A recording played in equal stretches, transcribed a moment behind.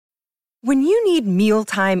When you need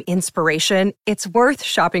mealtime inspiration, it's worth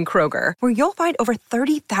shopping Kroger, where you'll find over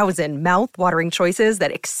 30,000 mouth-watering choices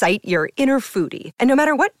that excite your inner foodie. And no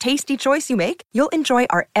matter what tasty choice you make, you'll enjoy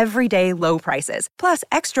our everyday low prices, plus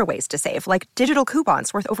extra ways to save, like digital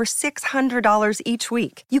coupons worth over $600 each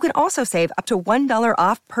week. You can also save up to $1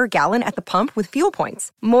 off per gallon at the pump with fuel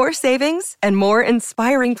points. More savings and more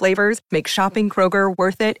inspiring flavors make shopping Kroger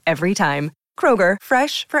worth it every time. Kroger,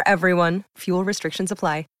 fresh for everyone. Fuel restrictions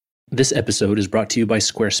apply. This episode is brought to you by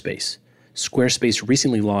Squarespace. Squarespace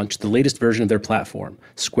recently launched the latest version of their platform,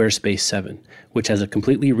 Squarespace 7, which has a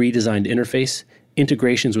completely redesigned interface,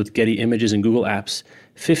 integrations with Getty Images and Google Apps,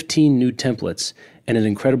 15 new templates, and an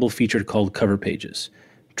incredible feature called Cover Pages.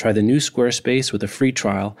 Try the new Squarespace with a free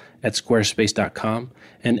trial at squarespace.com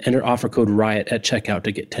and enter offer code RIOT at checkout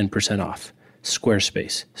to get 10% off.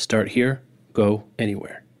 Squarespace. Start here, go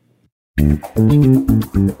anywhere.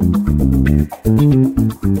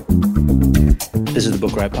 This is the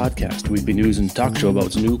Book Riot Podcast, a weekly news and talk show about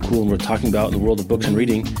what's new, cool, and we're talking about in the world of books and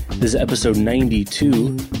reading. This is episode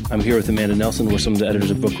 92. I'm here with Amanda Nelson. We're some of the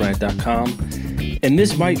editors of BookRiot.com. And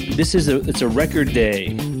it's a record day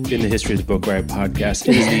in the history of the Book Riot Podcast.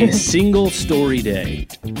 It is the single story day.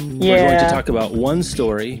 Yeah. We're going to talk about one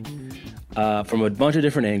story from a bunch of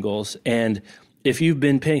different angles. And if you've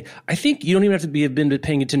been paying, I think you don't even have to have been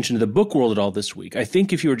paying attention to the book world at all this week. I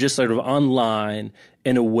think if you were just sort of online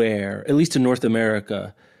and aware, at least in North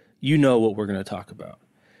America, you know what we're going to talk about.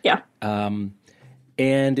 Yeah.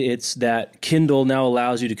 And it's that Kindle now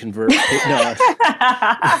allows you to convert. No.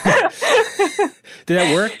 Did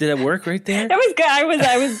that work? Did that work right there? That was good.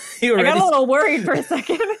 I got a little worried for a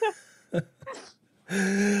second.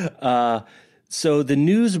 So the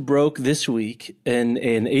news broke this week in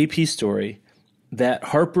an AP story that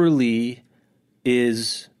Harper Lee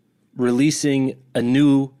is releasing a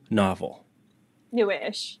new novel.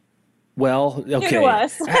 Newish. Well, okay. New to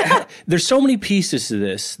us. There's so many pieces to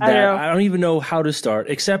this that I don't even know how to start,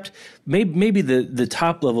 except maybe the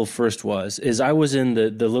top level first is I was in the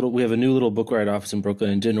little, we have a new little Book Riot office in Brooklyn,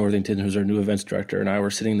 and Jen Northington, who's our new events director, and I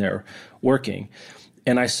were sitting there working.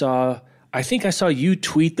 And I think I saw you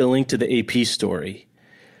tweet the link to the AP story.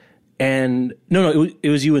 And it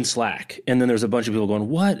was you in Slack. And then there's a bunch of people going,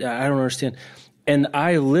 what? I don't understand. And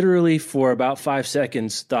I literally, for about 5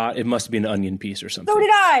 seconds, thought it must be an Onion piece or something. So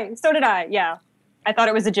did I. Yeah. I thought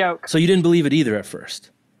it was a joke. So you didn't believe it either at first?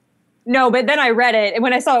 No, but then I read it. And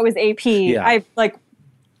when I saw it was AP, I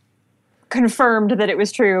confirmed that it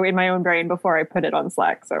was true in my own brain before I put it on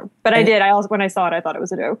Slack. But I did. When I saw it, I thought it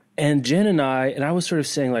was a joke. And Jen and I was sort of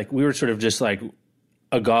saying, we were sort of just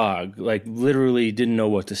agog, literally didn't know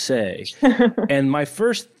what to say. And my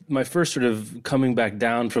first sort of coming back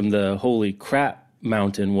down from the holy crap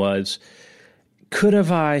mountain was, could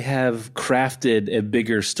I have crafted a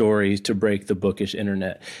bigger story to break the bookish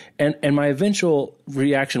internet? And my eventual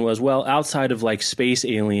reaction was, well, outside of space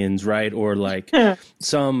aliens, right? Or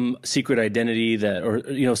some secret identity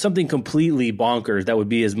or something completely bonkers that would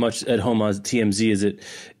be as much at home as TMZ as it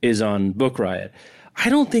is on Book Riot. I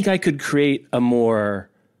don't think I could create a more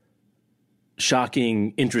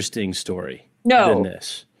shocking, interesting story than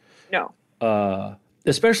this. No.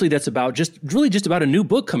 Especially that's about just about a new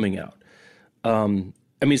book coming out.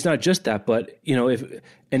 It's not just that, but if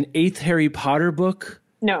an 8th Harry Potter book,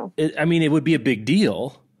 no, it would be a big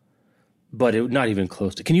deal, but it not even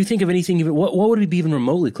close to. Can you think of anything even? What would it be even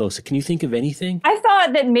remotely close to? Can you think of anything? I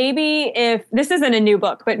thought that maybe if this isn't a new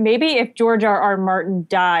book, but maybe if George R.R. Martin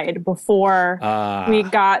died before we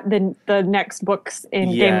got the next books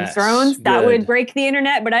in Game of Thrones, that would break the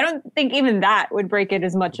internet. But I don't think even that would break it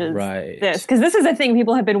as much as this, because this is a thing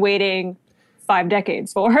people have been waiting 5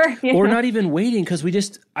 decades for. Or not even waiting, because we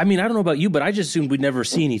just, I don't know about you, but I just assumed we'd never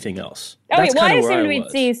see anything else. Okay, I assumed we'd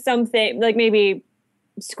see something, maybe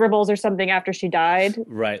scribbles or something after she died.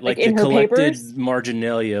 Right, in the her collected papers.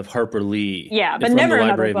 Marginalia of Harper Lee. Yeah, but from never the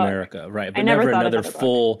Library of book. America. Right, but never another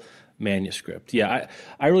full manuscript. Yeah,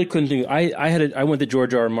 I really couldn't think. I went the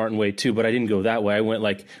George R. R. Martin way too, but I didn't go that way. I went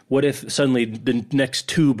what if suddenly the next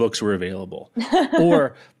 2 books were available,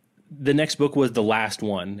 or the next book was the last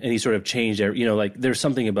one, and he sort of changed. There's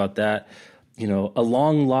something about that. A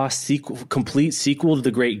long lost complete sequel to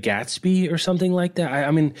The Great Gatsby or something like that. I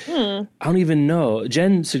don't even know.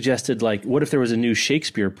 Jen suggested what if there was a new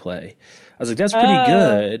Shakespeare play? I was like, that's pretty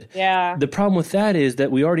good. Yeah. The problem with that is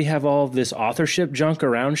that we already have all of this authorship junk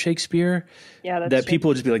around Shakespeare. Yeah, that's that true. people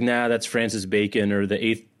would just be like, nah, that's Francis Bacon or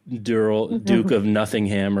the Duke of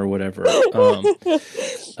Nottingham or whatever. The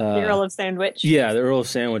Earl of Sandwich. Yeah, the Earl of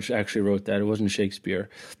Sandwich actually wrote that. It wasn't Shakespeare.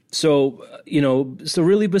 So, so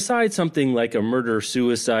really besides something like a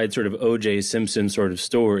murder-suicide sort of O.J. Simpson sort of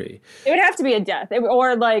story. It would have to be a death.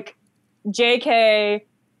 Or like J.K.,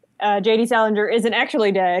 J.D. Salinger isn't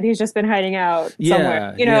actually dead. He's just been hiding out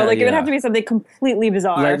somewhere. It would have to be something completely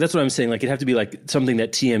bizarre. Like, that's what I'm saying. Like, it'd have to be like something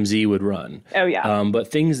that TMZ would run. Oh, yeah.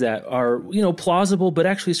 But things that are, plausible, but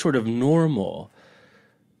actually sort of normal.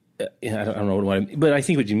 I don't know what I mean, but I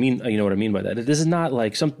think what you mean, you know what I mean by that. This is not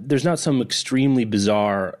like there's not some extremely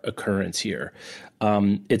bizarre occurrence here.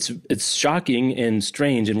 It's shocking and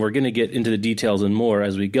strange, and we're going to get into the details and more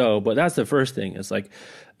as we go. But that's the first thing. It's like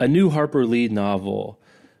a new Harper Lee novel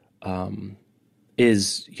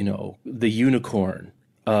is, the unicorn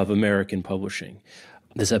of American publishing.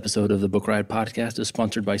 This episode of the Book Riot Podcast is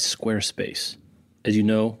sponsored by Squarespace. As you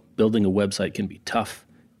know, building a website can be tough,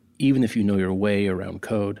 even if you know your way around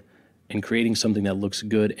code. And creating something that looks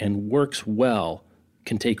good and works well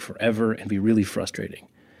can take forever and be really frustrating.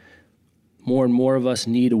 More and more of us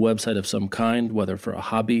need a website of some kind, whether for a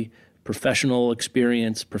hobby, professional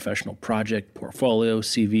experience, professional project, portfolio,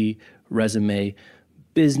 CV, resume,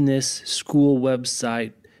 business, school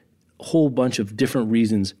website, a whole bunch of different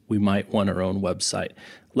reasons we might want our own website.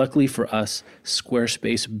 Luckily for us,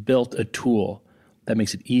 Squarespace built a tool that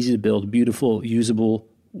makes it easy to build beautiful, usable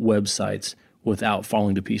websites without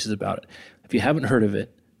falling to pieces about it. If you haven't heard of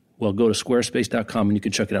it, well, go to squarespace.com and you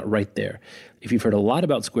can check it out right there. If you've heard a lot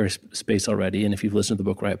about Squarespace already, and if you've listened to the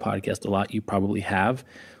Book Riot podcast a lot, you probably have.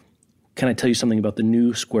 Can I tell you something about the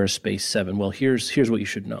new Squarespace 7? Well, here's what you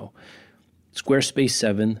should know. Squarespace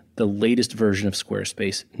 7, the latest version of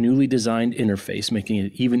Squarespace, newly designed interface, making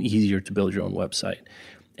it even easier to build your own website,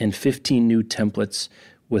 and 15 new templates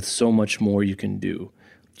with so much more you can do.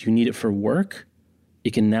 Do you need it for work?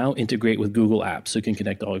 It can now integrate with Google Apps, so you can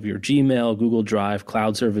connect all of your Gmail, Google Drive,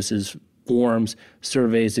 cloud services, forms,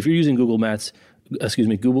 surveys. If you're using Google Apps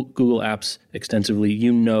extensively,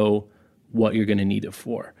 you know what you're going to need it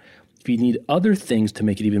for. If you need other things to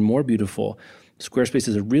make it even more beautiful, Squarespace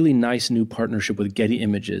has a really nice new partnership with Getty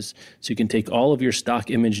Images, so you can take all of your stock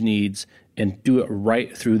image needs and do it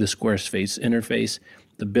right through the Squarespace interface.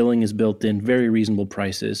 The billing is built in, very reasonable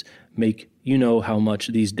prices. You know how much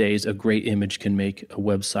these days a great image can make a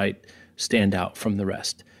website stand out from the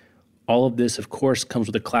rest. All of this, of course, comes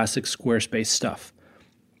with the classic Squarespace stuff.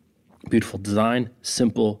 Beautiful design,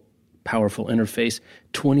 simple, powerful interface,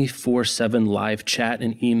 24/7 live chat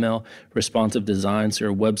and email, responsive design so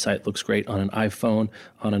your website looks great on an iPhone,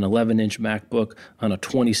 on an 11-inch MacBook, on a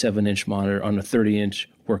 27-inch monitor, on a 30-inch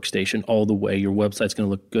workstation, all the way. Your website's going to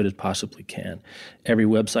look good as possibly can. Every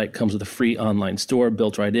website comes with a free online store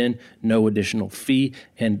built right in, no additional fee,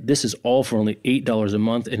 and this is all for only $8 a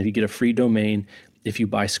month, and if you get a free domain if you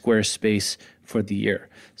buy Squarespace for the year.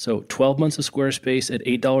 So 12 months of Squarespace at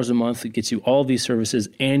 $8 a month, it gets you all these services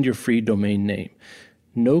and your free domain name.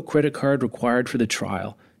 No credit card required for the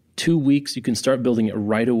trial. 2 weeks, you can start building it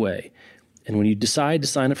right away. And when you decide to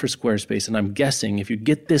sign up for Squarespace, and I'm guessing if you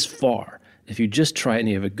get this far, if you just try it and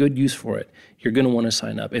you have a good use for it, you're going to want to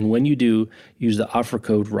sign up. And when you do, use the offer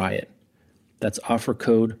code RIOT. That's offer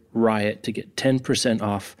code RIOT to get 10%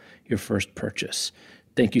 off your first purchase.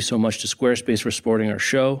 Thank you so much to Squarespace for supporting our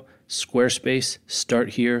show. Squarespace, start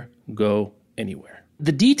here, go anywhere.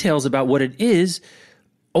 The details about what it is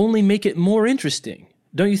only make it more interesting,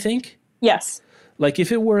 don't you think? Yes. Like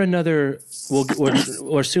if it were another,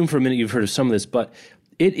 we'll assume for a minute you've heard of some of this, but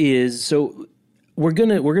it is, so we're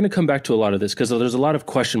gonna come back to a lot of this because there's a lot of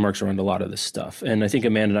question marks around a lot of this stuff. And I think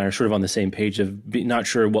Amanda and I are sort of on the same page of not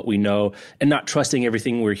sure what we know and not trusting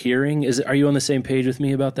everything we're hearing. Are you on the same page with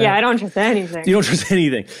me about that? Yeah, I don't trust anything. You don't trust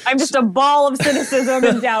anything. I'm just a ball of cynicism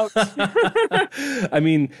and doubt. I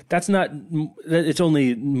mean, it's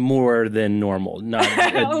only more than normal, not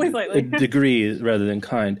only slightly. A degree rather than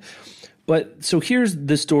kind. But so here's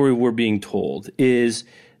the story we're being told is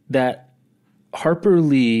that Harper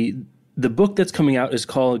Lee, the book that's coming out is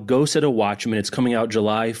called Go Set a Watchman. It's coming out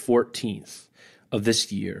July 14th of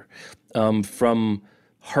this year from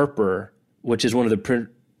Harper, which is one of the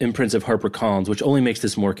imprints of HarperCollins, which only makes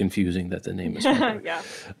this more confusing that the name is Harper. Yeah.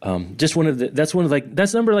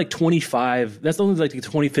 That's number like 25. That's only like the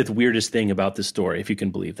 25th weirdest thing about this story, if you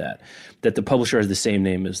can believe that the publisher has the same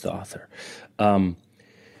name as the author.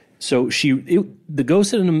 So the Go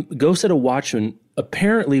Set a Watchman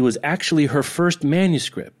apparently was actually her first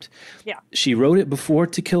manuscript. Yeah. She wrote it before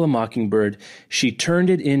To Kill a Mockingbird. She turned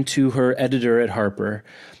it into her editor at Harper,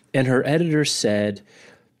 and her editor said,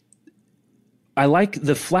 I like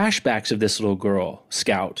the flashbacks of this little girl,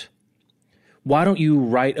 Scout. why don't you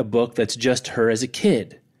write a book that's just her as a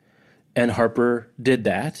kid? And Harper did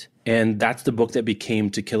that. And that's the book that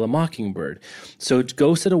became To Kill a Mockingbird. So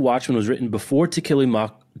Ghost of the Watchman was written before To Kill a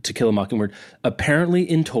Mockingbird, apparently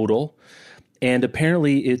in total. And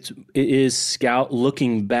apparently it is Scout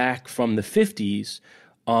looking back from the 50s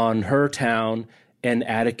on her town and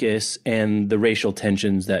Atticus and the racial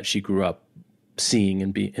tensions that she grew up seeing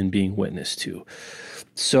and being witness to.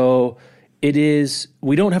 So it is,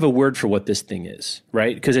 we don't have a word for what this thing is,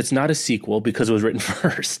 right? Because it's not a sequel because it was written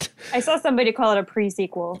first. I saw somebody call it a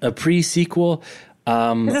pre-sequel. A pre-sequel.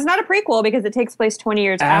 Because it's not a prequel because it takes place 20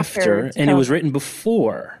 years after. And it was written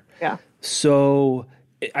before. Yeah. So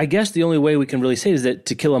I guess the only way we can really say is that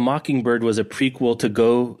To Kill a Mockingbird was a prequel to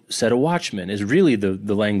Go Set a Watchman is really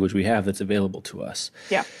the language we have that's available to us.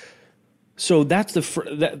 Yeah. So that's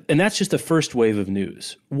and that's just the first wave of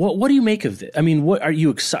news. What do you make of it? I mean, what are you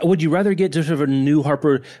excited? Would you rather get just sort of a new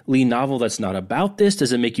Harper Lee novel that's not about this?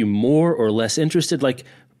 Does it make you more or less interested? Like,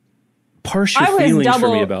 parse your feelings for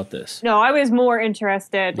me about this. No, I was more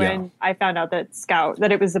interested when I found out that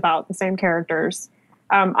it was about the same characters.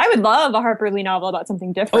 I would love a Harper Lee novel about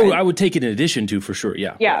something different. Oh, I would take it in addition to, for sure.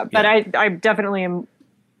 Yeah. Yeah, but I definitely am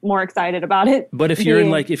more excited about it. But if you're in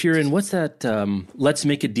what's that, Let's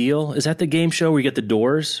Make a Deal? Is that the game show where you get the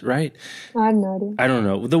doors, right? I have no idea. I don't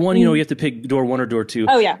know. The one, you have to pick door 1 or door 2.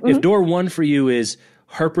 Oh, yeah. Mm-hmm. If door 1 for you is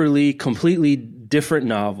Harper Lee, completely different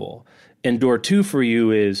novel, and door 2 for you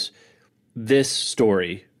is this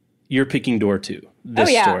story, you're picking door 2. This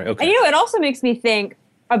story. Okay. And it also makes me think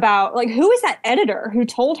about, like, who is that editor who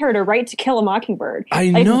told her to write To Kill a Mockingbird? I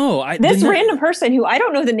know. This random person who I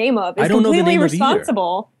don't know the name of is completely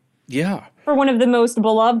responsible for one of the most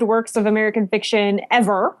beloved works of American fiction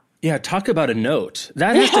ever. Yeah, talk about a note.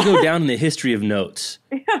 That has to go down in the history of notes.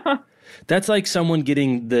 Yeah. That's like someone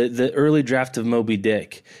getting the early draft of Moby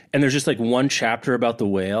Dick, and there's just like one chapter about the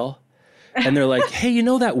whale, and they're like, hey, you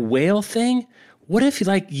know that whale thing? What if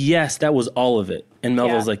yes, that was all of it. And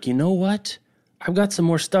Melville's like, you know what? I've got some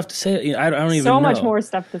more stuff to say. I don't even know. So much more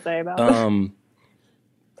stuff to say about it.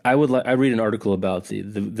 I read an article about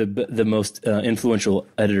the most influential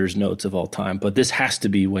editor's notes of all time, but this has to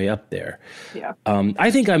be way up there. Yeah. I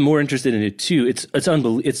think I'm more interested in it too. It's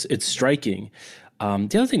striking. The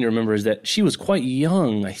other thing to remember is that she was quite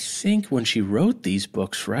young, I think, when she wrote these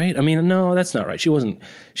books, right? I mean, no, that's not right. She was in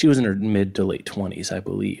her mid to late 20s, I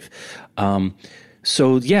believe.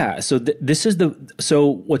 So what's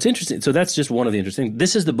interesting, so that's just one of the interesting,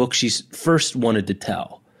 this is the book she first wanted to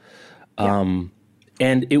tell.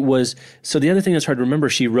 And it was, so the other thing that's hard to remember,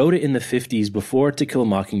 she wrote it in the 50s before To Kill a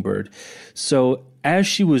Mockingbird. So as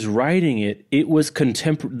she was writing it, it was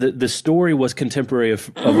the story was contemporary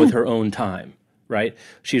with her own time, right?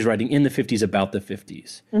 She's writing in the 50s about the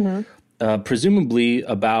 50s. Mm-hmm. Presumably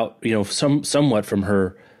about, somewhat from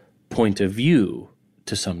her point of view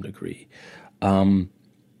to some degree.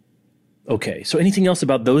 Okay, so anything else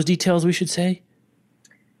about those details we should say?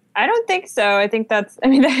 I don't think so. I think that's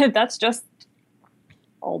just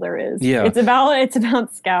all there is. Yeah. It's about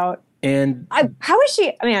Scout. And how is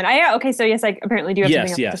she? Okay, so yes, I apparently do have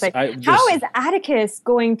something else to say. How is Atticus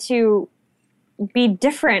going to be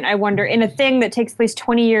different, I wonder, in a thing that takes place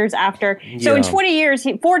 20 years after? So in 20 years,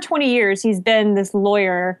 for 20 years, he's been this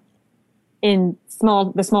lawyer in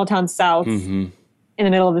the small town South. Mm-hmm. In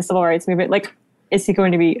the middle of the civil rights movement. Like, is he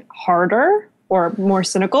going to be harder or more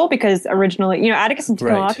cynical? Because originally, Atticus and To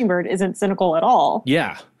Kill a Mockingbird isn't cynical at all.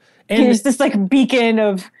 Yeah. And he's this like beacon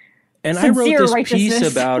of sincere righteousness. I wrote this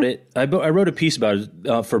piece about it. I wrote a piece about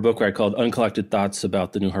it for a book where I called Uncollected Thoughts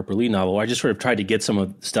about the new Harper Lee novel. I just sort of tried to get some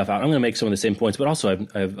of the stuff out. I'm going to make some of the same points, but also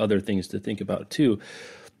I have other things to think about too.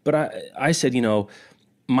 But I said,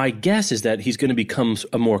 my guess is that he's going to become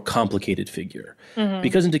a more complicated figure. Mm-hmm.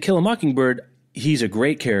 Because in To Kill a Mockingbird, he's a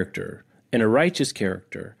great character and a righteous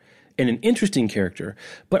character and an interesting character,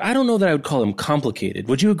 but I don't know that I would call him complicated.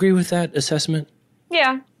 Would you agree with that assessment?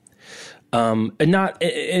 Yeah.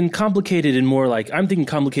 And complicated in more like, I'm thinking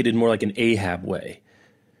complicated more like an Ahab way,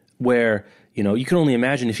 where, you can only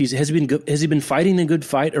imagine if has he been fighting the good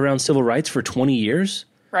fight around civil rights for 20 years?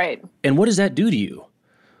 Right. And what does that do to you?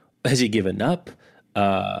 Has he given up?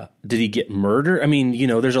 Did he get murdered? I mean,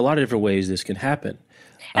 there's a lot of different ways this can happen.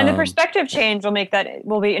 And the perspective change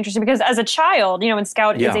will be interesting because as a child, when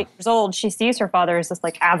Scout is 8 years old, she sees her father as this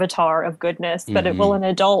like avatar of goodness, but will an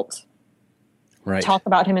adult talk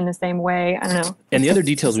about him in the same way? I don't know. And the other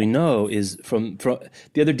details we know is from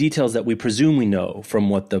the other details that we presume we know from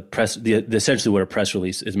what the press, essentially what a press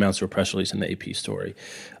release is, amounts to a press release in the AP story,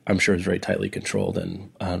 I'm sure is very tightly controlled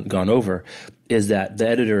and gone over, is that the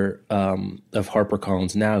editor of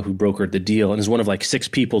HarperCollins now, who brokered the deal and is one of like 6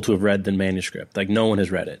 people to have read the manuscript, like no one has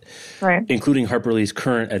read it, right? Including Harper Lee's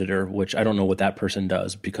current editor, which I don't know what that person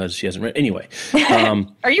does because she hasn't read. Anyway.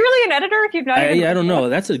 Are you really an editor if you've not? I don't know.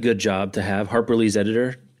 That's a good job to have, Harper Lee's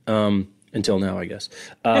editor, until now, I guess.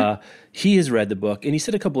 He has read the book, and he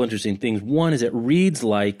said a couple interesting things. One is it reads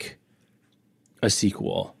like a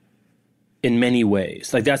sequel in many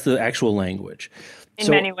ways. Like that's the actual language. In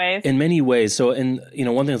many ways. In many ways. So,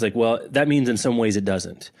 one thing is like, well, that means in some ways it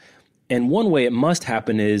doesn't. And one way it must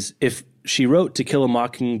happen is if she wrote To Kill a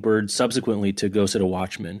Mockingbird subsequently to Go Set a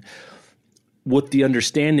Watchman, with the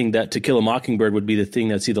understanding that To Kill a Mockingbird would be the thing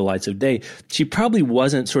that'd see the lights of day, she probably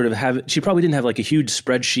wasn't she probably didn't have like a huge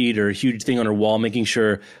spreadsheet or a huge thing on her wall making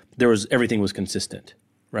sure everything was consistent,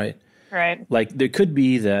 right? Right. Like there could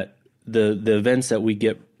be that the events that we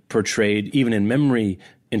get portrayed even in memory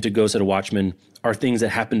in To Go Set a Watchman are things that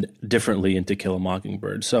happened differently in To Kill a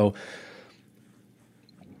Mockingbird. So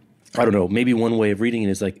I don't know, maybe one way of reading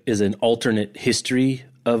it is an alternate history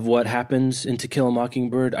of what happens in To Kill a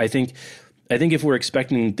Mockingbird. I think if we're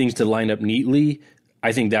expecting things to line up neatly,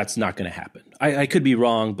 I think that's not going to happen. I could be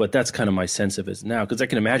wrong, but that's kind of my sense of it now, because I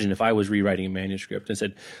can imagine if I was rewriting a manuscript and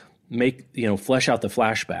said, flesh out the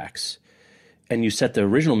flashbacks, and you set the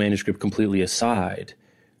original manuscript completely aside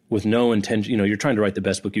with no intention, you're trying to write the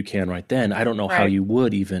best book you can right then. I don't know how you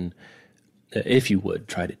would even, if you would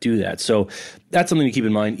try to do that. So that's something to keep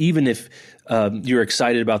in mind. Even if you're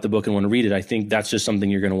excited about the book and want to read it, I think that's just something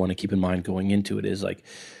you're going to want to keep in mind going into it, is like,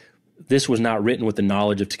 this was not written with the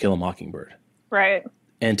knowledge of To Kill a Mockingbird. Right.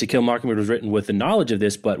 And To Kill a Mockingbird was written with the knowledge of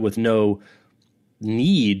this, but with no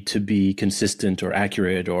need to be consistent or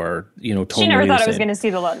accurate or, tonally. She never thought it was going to see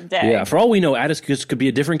the light of day. Yeah. For all we know, Atticus could be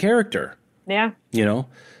a different character. Yeah.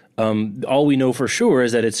 All we know for sure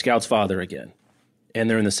is that it's Scout's father again. And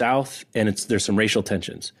they're in the South, and there's some racial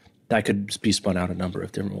tensions. That could be spun out a number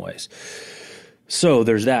of different ways. So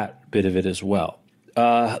there's that bit of it as well.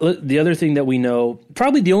 The other thing that we know,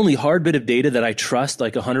 probably the only hard bit of data that I trust,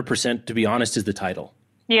 like 100%, to be honest, is the title.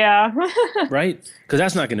 Yeah. Right? Because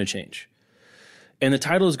that's not going to change. And the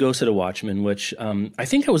title is Go Set a Watchman, which I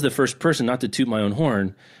think I was the first person, not to toot my own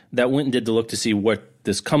horn, that went and did the look to see what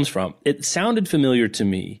this comes from. It sounded familiar to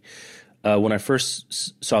me when I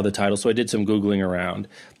first saw the title, so I did some Googling around.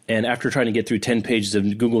 And after trying to get through 10 pages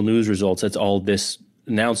of Google News results, that's all this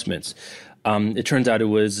announcements. It turns out it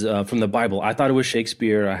was from the Bible. I thought it was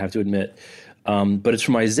Shakespeare, I have to admit, but it's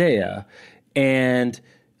from Isaiah. And,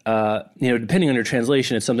 depending on your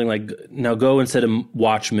translation, it's something like, now go and set a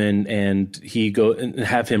watchman and and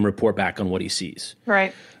have him report back on what he sees.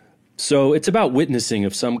 Right. So it's about witnessing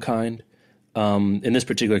of some kind. In this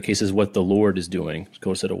particular case is what the Lord is doing,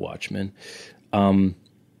 go set a watchman. My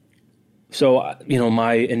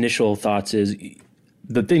initial thoughts is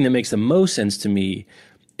the thing that makes the most sense to me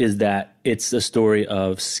is that it's the story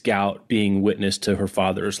of Scout being witness to her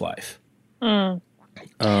father's life. Go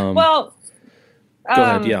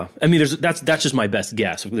ahead. Yeah. I mean, that's just my best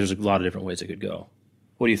guess. There's a lot of different ways it could go.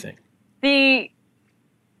 What do you think?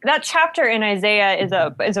 That chapter in Isaiah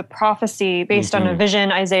is a prophecy based on a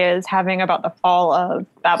vision Isaiah is having about the fall of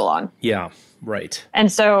Babylon. Yeah. Right.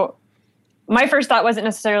 And so my first thought wasn't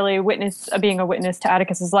necessarily being a witness to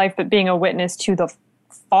Atticus's life, but being a witness to the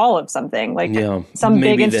fall of something, like some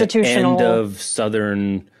maybe big institutional the end of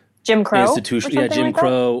Southern Jim Crow institution. Yeah, Jim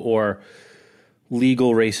Crow or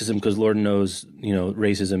legal racism, because Lord knows,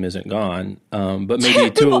 racism isn't gone. But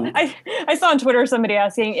maybe I saw on Twitter somebody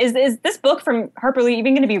asking, is this book from Harper Lee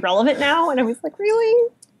even going to be relevant now? And I was like,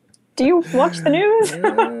 really? Do you watch the news?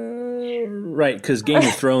 Right, because Game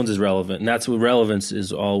of Thrones is relevant, and that's what relevance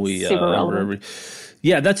is all we. Super relevant.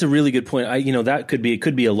 Yeah, that's a really good point. That could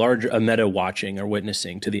be a meta watching or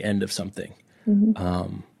witnessing to the end of something.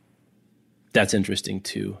 Mm-hmm. That's interesting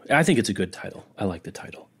too. I think it's a good title. I like the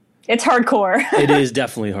title. It's hardcore. It is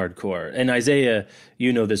definitely hardcore. And Isaiah,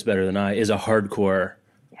 you know this better than I, is a hardcore.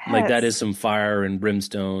 Yes. Like that is some fire and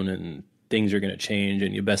brimstone and things are going to change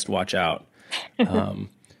and you best watch out.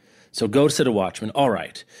 So go set a watchman. All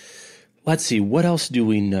right. Let's see. What else do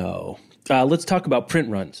we know? Let's talk about print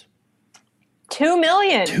runs. 2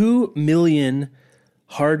 million. 2 million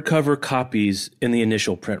hardcover copies in the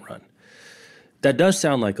initial print run. That does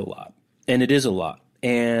sound like a lot. And it is a lot.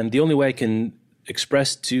 And the only way I can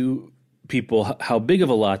express to people how big of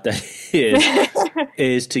a lot that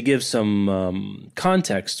is to give some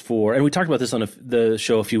context for, and we talked about this on the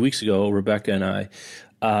show a few weeks ago, Rebecca and I,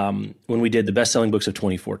 when we did the best-selling books of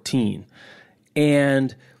 2014.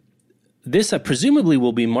 And this presumably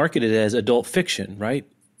will be marketed as adult fiction, right?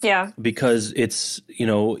 Yeah. Because it's,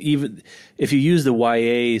 even if you use the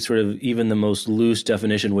YA sort of even the most loose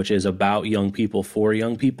definition, which is about young people for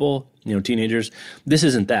young people, teenagers, this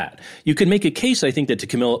isn't that. You could make a case, I think, that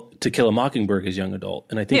To Kill a Mockingbird is young adult,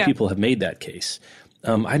 and I think people have made that case.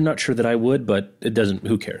 I'm not sure that I would, but it doesn't.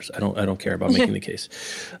 Who cares? I don't care about making the case.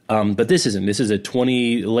 But this isn't. This is a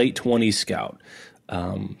late 20s scout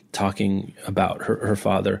talking about her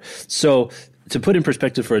father. So to put in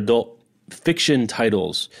perspective for adult fiction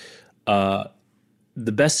titles, the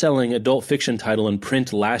best-selling adult fiction title in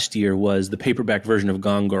print last year was the paperback version of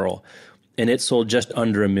Gone Girl, and it sold just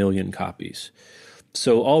under 1 million copies.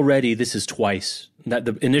 So already this is twice that.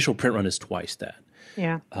 The initial print run is twice that.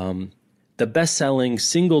 Yeah. The best-selling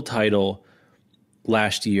single title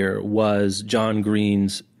last year was John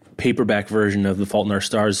Green's paperback version of The Fault in Our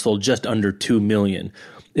Stars, sold just under 2 million.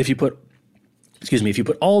 If you put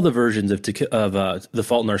all the versions of The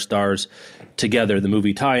Fault in Our Stars together, the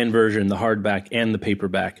movie tie-in version, the hardback, and the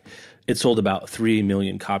paperback, it sold about 3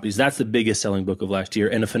 million copies. That's the biggest selling book of last year,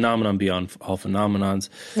 and a phenomenon beyond all phenomenons.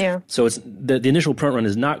 Yeah. So it's the initial print run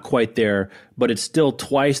is not quite there, but it's still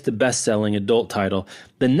twice the best-selling adult title.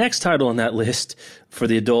 The next title on that list for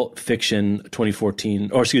the adult fiction 2014,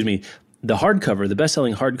 the hardcover, the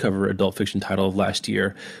best-selling hardcover adult fiction title of last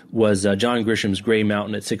year was John Grisham's Gray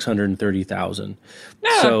Mountain at 630,000.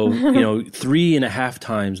 So, 3.5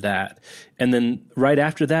 times that. And then right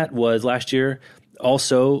after that was last year,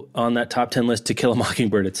 also on that top 10 list, To Kill a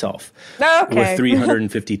Mockingbird itself. With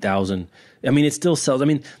 350,000. I mean, it still sells. I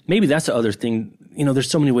mean, maybe that's the other thing.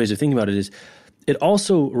 There's so many ways to think about it. Is it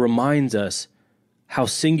also reminds us how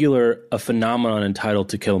singular a phenomenon entitled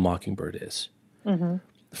To Kill a Mockingbird is. Mm-hmm.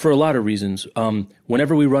 For a lot of reasons.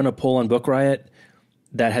 Whenever we run a poll on Book Riot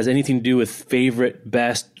that has anything to do with favorite,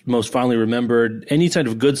 best, most fondly remembered, any kind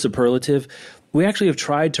of good superlative, we actually have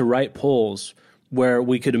tried to write polls where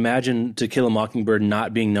we could imagine To Kill a Mockingbird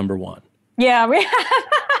not being number one. Yeah.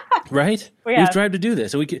 Right? We've tried to do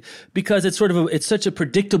this. So because it's it's such a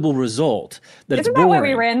predictable result that Isn't it's boring. that why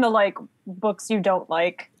we ran the books you don't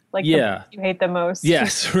like? You hate the most.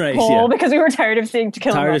 Yes, right. Poll, because we were tired of seeing To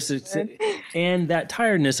Kill a Mockingbird. And that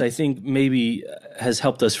tiredness, I think, maybe has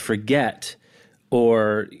helped us forget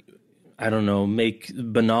or, I don't know, make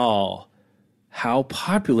banal how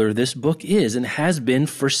popular this book is and has been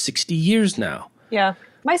for 60 years now. Yeah.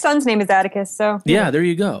 My son's name is Atticus, so. Yeah, there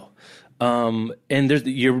you go. And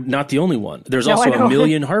you're not the only one. There's also 1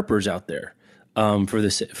 million Harpers out there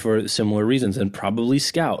for similar reasons, and probably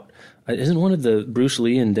Scout. Isn't one of the Bruce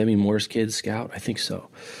Lee and Demi Moore's kids Scout? I think so.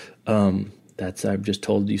 I've just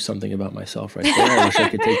told you something about myself right there. I wish I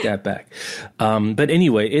could take that back. But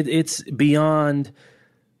anyway, it's beyond.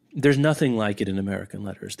 There's nothing like it in American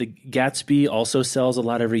letters. The Gatsby also sells a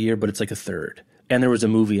lot every year, but it's like a third. And there was a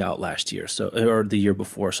movie out last year, or the year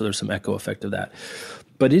before, so there's some echo effect of that.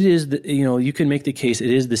 But it is, you can make the case, it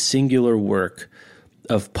is the singular work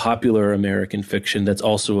of popular American fiction that's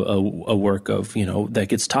also a work of, that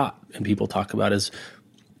gets taught and people talk about as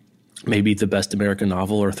maybe the best American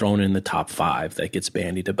novel or thrown in the top 5 that gets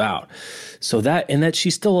bandied about. So that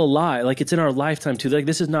she's still alive. It's in our lifetime too.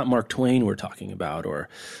 This is not Mark Twain we're talking about, or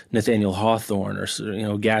Nathaniel Hawthorne, or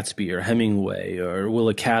Gatsby, or Hemingway, or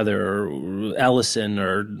Willa Cather, or Ellison,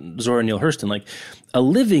 or Zora Neale Hurston. A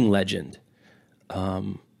living legend.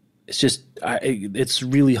 It's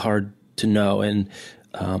really hard to know. And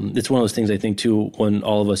it's one of those things, I think, too, when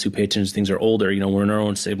all of us who pay attention to things are older, we're in our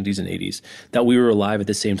own 70s and 80s, that we were alive at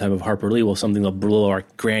the same time of Harper Lee, something will blow our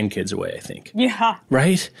grandkids away, I think. Yeah.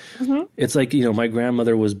 Right? Mm-hmm. It's my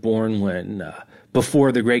grandmother was born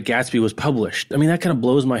before The Great Gatsby was published. I mean, that kind of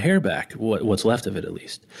blows my hair back, what's left of it, at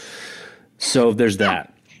least. So there's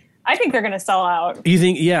that. I think they're going to sell out. You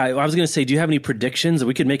think? Yeah, I was going to say, do you have any predictions?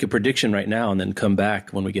 We could make a prediction right now and then come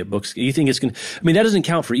back when we get books. You think it's going to, that doesn't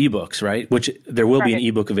count for ebooks, right? Which there will be an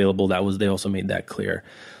ebook available. They also made that clear.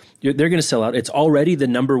 They're going to sell out. It's already the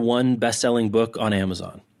 #1 best-selling book on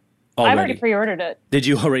Amazon. I've already pre-ordered it. Did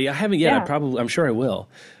you already? I haven't yet. Yeah. I'm sure I will.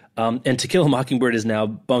 And To Kill a Mockingbird is now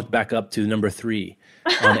bumped back up to number 3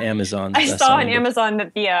 on Amazon. I saw on Amazon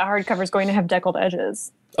that the hardcover is going to have deckled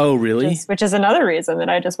edges. Oh, really? Which is another reason that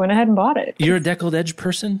I just went ahead and bought it. You're a deckled edge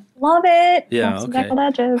person? Love it. Yeah, okay. Deckled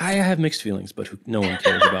edges. I have mixed feelings, but no one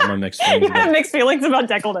cares about my mixed feelings. You have mixed feelings about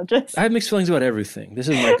deckled edges? I have mixed feelings about everything. This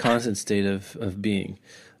is my constant state of being.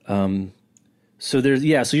 So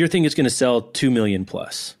you're thinking it's going to sell 2 million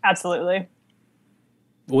plus? Absolutely.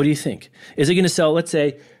 What do you think? Is it going to sell, let's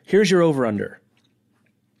say, here's your over-under.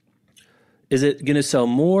 Is it going to sell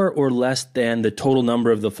more or less than the total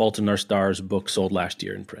number of the Fault in Our Stars books sold last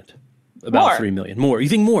year in print? About 3 million. More. You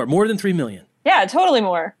think more? More than 3 million? Yeah, totally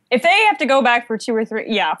more. If they have to go back for 2 or 3,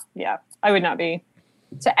 yeah, I would not be.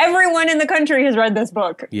 So everyone in the country has read this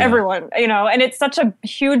book. Yeah. Everyone, and it's such a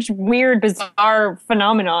huge, weird, bizarre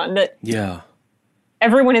phenomenon that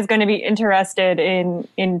everyone is going to be interested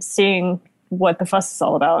in seeing what the fuss is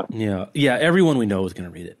all about. Yeah. Yeah, everyone we know is going to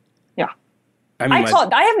read it. Yeah. I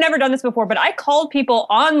have never done this before, but I called people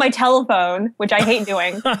on my telephone, which I hate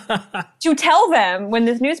doing, to tell them when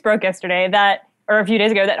this news broke yesterday or a few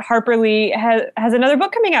days ago, that Harper Lee has another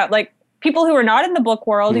book coming out. Like, people who are not in the book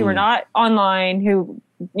world, who are not online, who,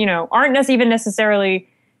 aren't even necessarily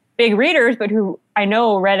big readers, but who I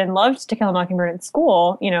know read and loved To Kill a Mockingbird in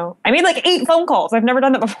school. I made like 8 phone calls. I've never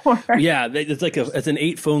done that before. Yeah, it's an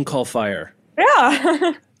 8 phone call fire.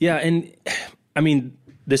 Yeah. Yeah, and I mean,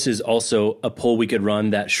 this is also a poll we could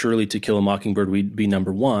run that surely To Kill a Mockingbird would be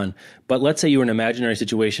number 1. But let's say you were in an imaginary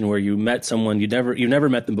situation where you met someone you never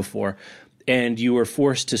met them before, and you were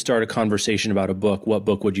forced to start a conversation about a book. What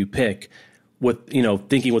book would you pick? With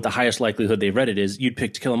thinking what the highest likelihood they've read it is, you'd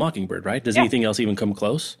pick To Kill a Mockingbird, right? Does anything else even come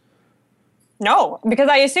close? No, because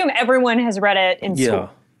I assume everyone has read it in school. Yeah,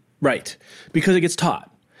 right. Because it gets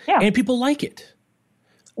taught. Yeah. And people like it.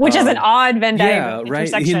 Which is an odd Venn diagram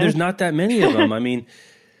intersection. Yeah, right. There's not that many of them. I mean,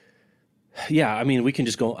 we can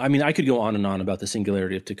just go. I mean, I could go on and on about the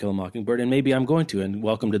singularity of To Kill a Mockingbird, and maybe I'm going to. And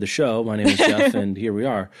welcome to the show. My name is Jeff, and here we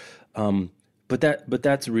are. But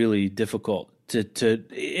that's really difficult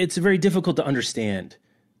it's very difficult to understand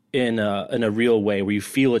in a real way where you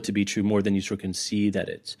feel it to be true more than you sort of can see that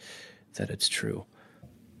it's true.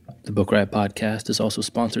 The Book Riot Podcast is also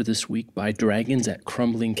sponsored this week by Dragons at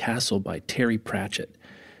Crumbling Castle by Terry Pratchett.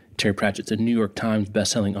 Terry Pratchett's a New York Times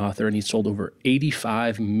bestselling author, and he sold over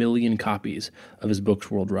 85 million copies of his books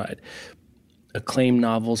worldwide. Acclaimed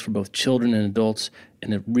novels for both children and adults,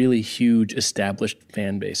 and a really huge established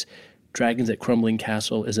fan base. Dragons at Crumbling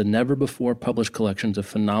Castle is a never-before-published collection of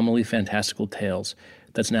phenomenally fantastical tales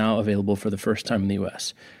that's now available for the first time in the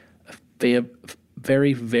U.S. A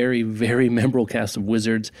very, very, very memorable cast of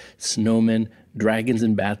wizards, snowmen, dragons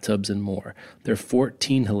in bathtubs, and more. There are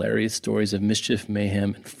 14 hilarious stories of mischief,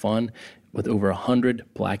 mayhem, and fun with over 100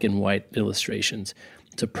 black and white illustrations.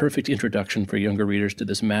 It's a perfect introduction for younger readers to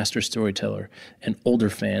this master storyteller, and older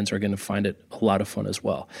fans are going to find it a lot of fun as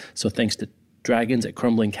well. So thanks to Dragons at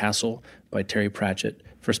Crumbling Castle by Terry Pratchett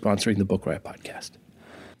for sponsoring the Book Riot Podcast.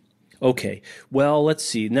 Okay, well, let's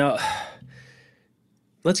see. Now,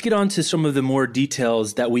 let's get on to some of the more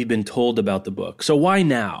details that we've been told about the book. So why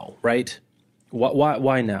now, right?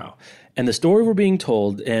 Why now? And the story we're being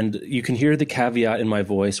told, and you can hear the caveat in my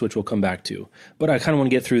voice, which we'll come back to, but I kind of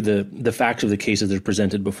want to get through the facts of the cases that are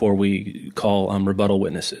presented before we call rebuttal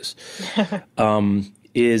witnesses,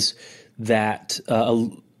 is that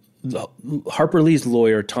Harper Lee's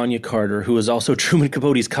lawyer, Tanya Carter, who is also Truman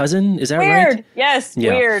Capote's cousin, is that right? Weird. Yes,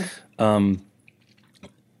 yeah. Weird.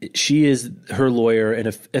 She is her lawyer and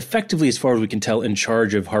effectively, as far as we can tell, in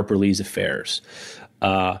charge of Harper Lee's affairs,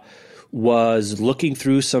 was looking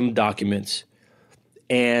through some documents,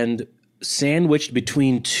 and sandwiched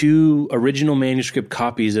between 2 original manuscript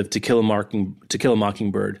copies of To Kill a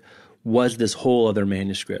Mockingbird was this whole other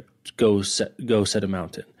manuscript, Go Set a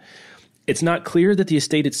Mountain. It's not clear that the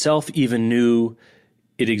estate itself even knew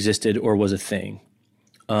it existed or was a thing.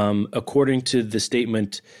 According to the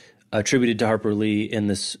statement attributed to Harper Lee in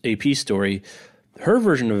this AP story, her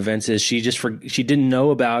version of events is she didn't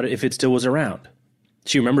know about it if it still was around.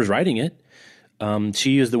 She remembers writing it.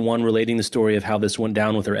 She is the one relating the story of how this went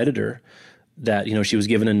down with her editor, that, she was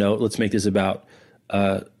given a note, let's make this about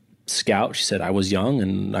Scout. She said, I was young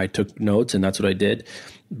and I took notes and that's what I did.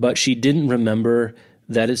 But she didn't remember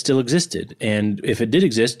that it still existed. And if it did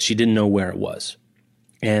exist, she didn't know where it was.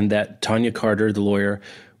 And that Tanya Carter, the lawyer,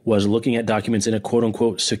 was looking at documents in a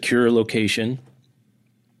quote-unquote secure location.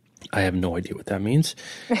 I have no idea what that means.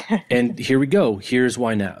 And here we go. Here's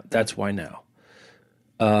why now. That's why now.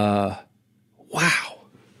 Wow.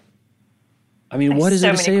 I mean, what is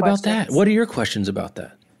there to say about that? What are your questions about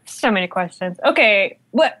that? So many questions. Okay.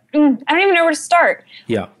 I don't even know where to start.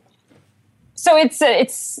 Yeah. So it's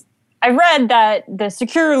I read that the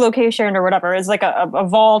secure location or whatever is like a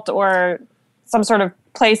vault or some sort of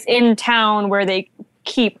place in town where they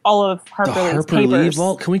keep all of Harper Lee's papers. The Harper Lee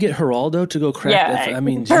vault? Can we get Geraldo to go crack that? I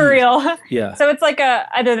mean, for real. Yeah. So it's like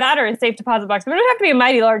either that or a safe deposit box. But it would have to be a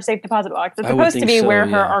mighty large safe deposit box. It's supposed to be where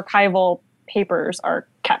her archival papers are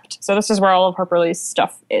kept. So this is where all of Harper Lee's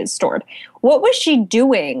stuff is stored. What was she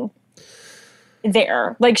doing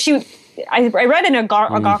there? Like I read in a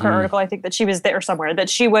Gawker article, I think, that she was there somewhere, that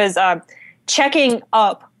she was checking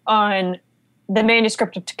up on the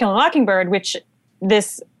manuscript of To Kill a Mockingbird, which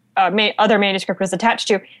this other manuscript was attached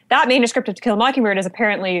to. That manuscript of To Kill a Mockingbird is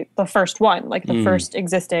apparently the first one, like the first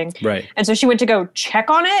existing. Right. And so she went to go check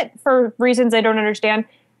on it for reasons I don't understand.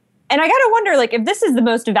 And I got to wonder, like, if this is the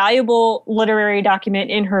most valuable literary document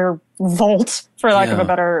in her vault, for lack of a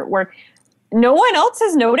better word, no one else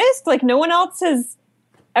has noticed? Like, no one else has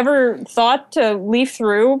ever thought to leaf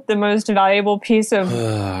through the most valuable piece of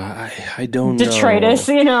I don't detritus,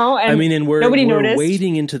 know. you know? And I mean, and we're noticed.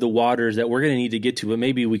 wading into the waters that we're going to need to get to, but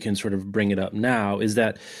maybe we can sort of bring it up now, is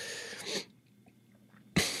that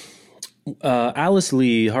Alice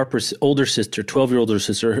Lee, Harper's older sister, 12-year older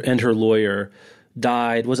sister, and her lawyer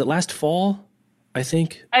died. Was it last fall, I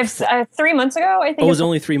think? 3 months ago, I think. Oh, it was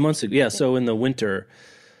only 3 months ago. Yeah, so in the winter.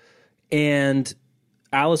 And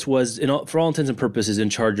Alice was, for all intents and purposes, in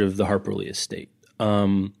charge of the Harper Lee estate.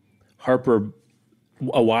 Harper,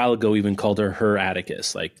 a while ago, even called her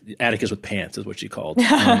Atticus, like Atticus with pants is what she called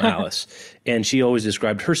Alice. And she always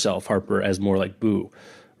described herself, Harper, as more like Boo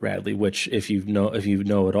Radley, which if you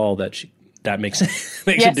know at all, that makes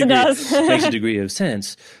yes, it does. makes a degree of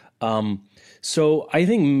sense. So I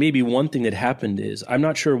think maybe one thing that happened is, I'm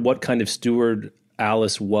not sure what kind of steward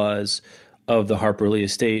Alice was of the Harper Lee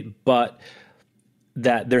estate, but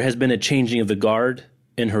that there has been a changing of the guard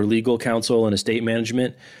in her legal counsel and estate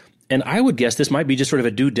management. And I would guess this might be just sort of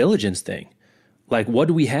a due diligence thing. Like, what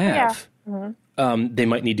do we have? Yeah. Mm-hmm. They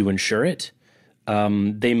might need to insure it.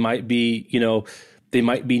 They might be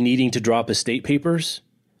needing to drop estate papers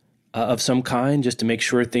of some kind just to make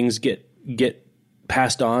sure things get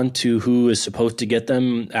passed on to who is supposed to get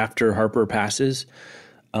them after Harper passes.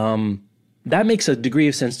 That makes a degree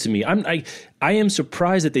of sense to me. I am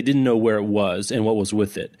surprised that they didn't know where it was and what was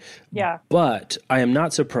with it. Yeah. But I am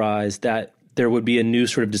not surprised that there would be a new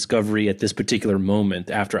sort of discovery at this particular moment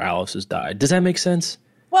after Alice has died. Does that make sense?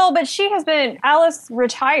 Well, but Alice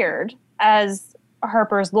retired as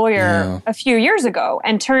Harper's lawyer a few years ago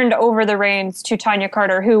and turned over the reins to Tanya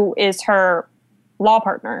Carter, who is her law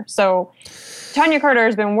partner. So Tanya Carter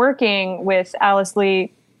has been working with Alice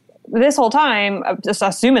Lee this whole time, just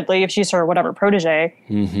assumedly, if she's her whatever protege,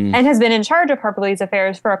 and has been in charge of Harper Lee's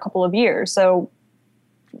affairs for a couple of years. So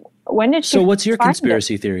when did she? So what's your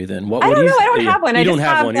conspiracy theory then? I don't know. I don't have one. You don't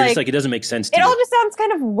have one. You're just like, it doesn't make sense to you. It all just sounds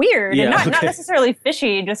kind of weird and not necessarily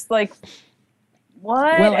fishy. Just like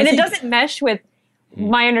what? Well, and it doesn't mesh with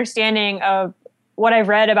my understanding of what I've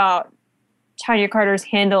read about Tanya Carter's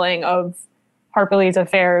handling of Harper Lee's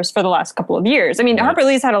affairs for the last couple of years. I mean, right. Harper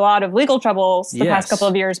Lee's had a lot of legal troubles the past couple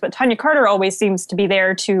of years, but Tanya Carter always seems to be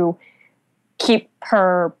there to keep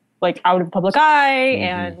her like out of public eye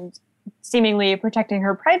and seemingly protecting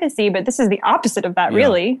her privacy. But this is the opposite of that,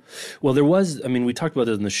 really. Well, we talked about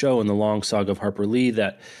this in the show in the long saga of Harper Lee,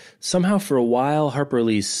 that somehow for a while Harper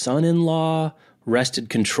Lee's son-in-law wrested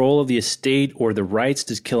control of the estate or the rights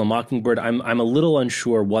to Kill a Mockingbird. I'm a little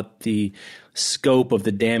unsure what the scope of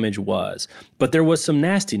the damage was, but there was some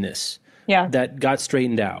nastiness that got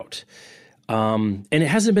straightened out. And it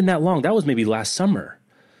hasn't been that long. That was maybe last summer.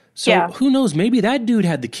 So who knows? Maybe that dude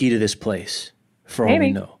had the key to this place for all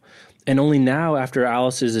we know. And only now, after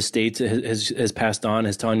Alice's estate has passed on,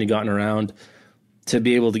 has Tanya gotten around to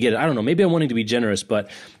be able to get it. I don't know. Maybe I'm wanting to be generous, but...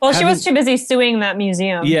 Well, she was too busy suing that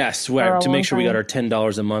museum. Yes, to make sure we got our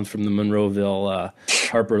 $10 a month from the Monroeville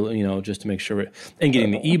Harper, just to make sure. And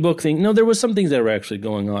getting the ebook thing. No, there was some things that were actually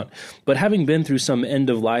going on. But having been through some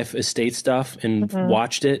end-of-life estate stuff and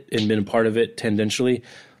watched it and been a part of it tendentially,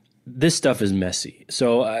 this stuff is messy.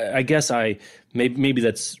 So I guess maybe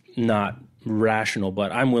that's not rational,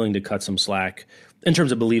 but I'm willing to cut some slack in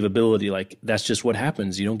terms of believability. Like, that's just what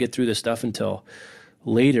happens. You don't get through this stuff until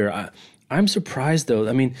later. I'm surprised, though.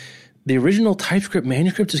 I mean, the original typescript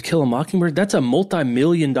manuscript to Kill a Mockingbird, that's a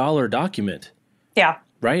multi-million-dollar document. Yeah.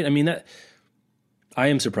 Right? I mean, I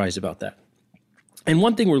am surprised about that. And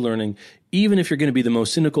one thing we're learning, even if you're going to be the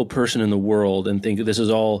most cynical person in the world and think that this is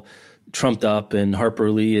all trumped up and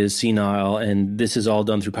Harper Lee is senile and this is all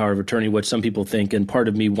done through power of attorney, which some people think and part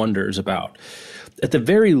of me wonders about, at the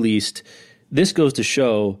very least, this goes to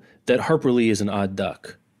show that Harper Lee is an odd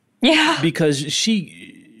duck. Yeah. Because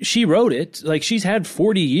she wrote it. Like, she's had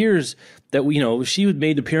 40 years that, she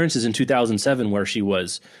made appearances in 2007 where she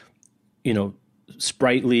was,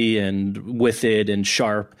 sprightly and with it and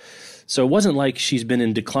sharp. So it wasn't like she's been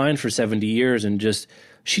in decline for 70 years and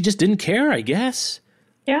she just didn't care, I guess.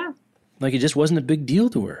 Yeah. Like, it just wasn't a big deal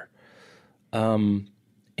to her. And,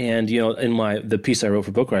 in the piece I wrote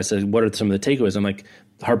for Booker, I said, what are some of the takeaways? I'm like,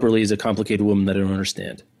 Harper Lee is a complicated woman that I don't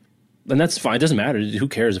understand. And that's fine. It doesn't matter. Who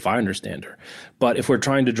cares if I understand her? But if we're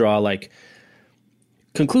trying to draw,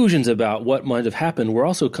 conclusions about what might have happened, we're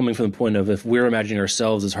also coming from the point of, if we're imagining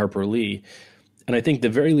ourselves as Harper Lee, And I think at the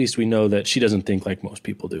very least we know that she doesn't think like most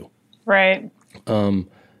people do. Right.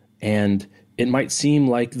 And it might seem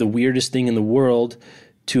like the weirdest thing in the world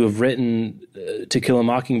to have written To Kill a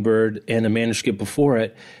Mockingbird and a manuscript before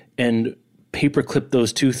it and paperclip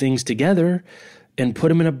those two things together and put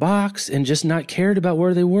them in a box and just not cared about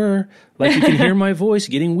where they were. Like, you can hear my voice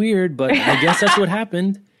getting weird, but I guess that's what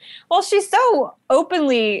happened. Well, she's so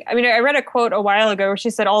openly, I mean, I read a quote a while ago where she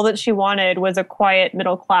said all that she wanted was a quiet,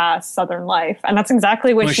 middle-class Southern life. And that's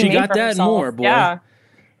exactly what she made got for that herself. more, boy. Yeah.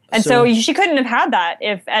 And so she couldn't have had that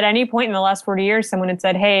if at any point in the last 40 years someone had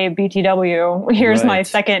said, hey, BTW, here's my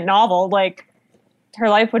second novel. Like, her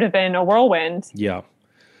life would have been a whirlwind. Yeah.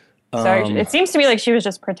 So it seems to me like she was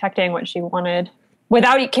just protecting what she wanted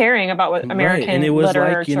without caring about what American And it was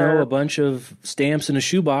literature. like, you know, a bunch of stamps in a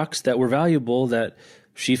shoebox that were valuable that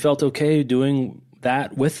she felt okay doing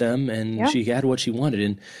that with them, and she had what she wanted.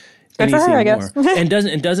 And good for her, I guess. And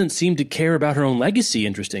doesn't seem to care about her own legacy,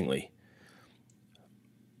 interestingly.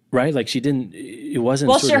 Right? Like, she didn't, it wasn't.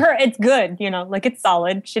 Well, it's good, you know, like, it's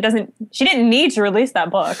solid. She didn't need to release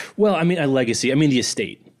that book. Well, I mean, a legacy. I mean, the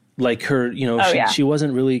estate. Like, her, you know, she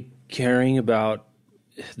wasn't really caring about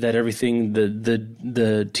that everything,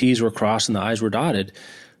 the T's were crossed and the I's were dotted.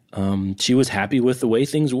 She was happy with the way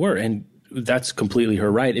things were. And that's completely her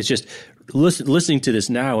right. It's just listening to this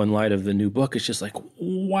now in light of the new book, it's just like,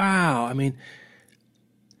 wow. I mean,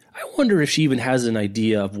 I wonder if she even has an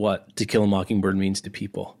idea of what To Kill a Mockingbird means to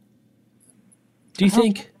people. Do you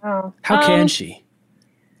think? How can she?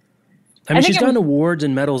 I mean, she's gotten awards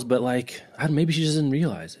and medals, but like, maybe she doesn't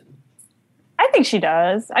realize it. I think she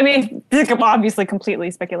does. I mean, this is obviously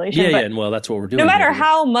completely speculation. Yeah, and well, that's what we're doing. No matter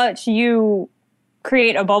how much you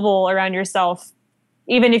create a bubble around yourself,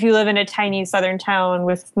 even if you live in a tiny Southern town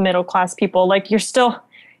with middle-class people, like, she's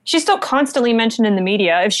still constantly mentioned in the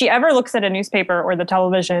media. If she ever looks at a newspaper or the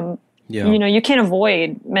television, you know, you can't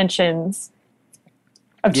avoid mentions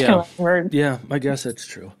of To Kill a Mockingbird. Yeah, I guess that's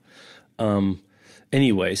true.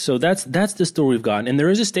 Anyway, so that's the story we've gotten. And there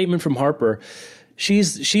is a statement from Harper.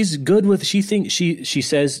 She's good with, she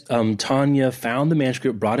says Tanya found the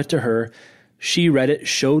manuscript, brought it to her. She read it,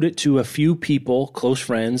 showed it to a few people, close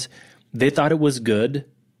friends. They thought it was good.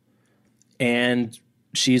 And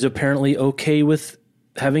she's apparently okay with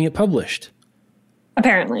having it published.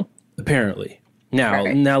 Apparently.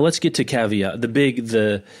 Now let's get to caveat.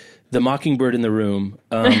 The mockingbird in the room,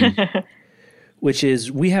 which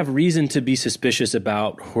is, we have reason to be suspicious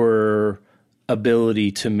about her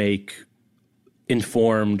ability to make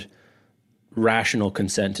informed, rational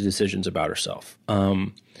consent to decisions about herself.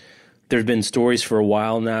 There's been stories for a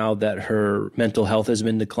while now that her mental health has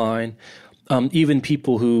been in decline. Even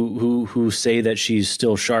people who say that she's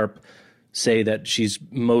still sharp say that she's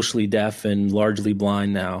mostly deaf and largely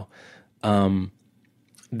blind now.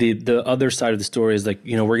 The other side of the story is, like,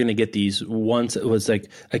 you know, we're going to get these. Once it was like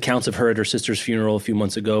accounts of her at her sister's funeral a few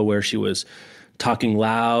months ago where she was talking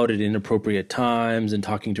loud at inappropriate times and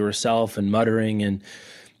talking to herself and muttering, and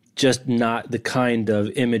just not the kind of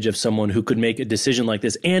image of someone who could make a decision like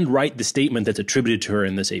this and write the statement that's attributed to her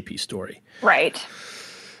in this AP story. Right.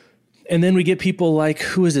 And then we get people like,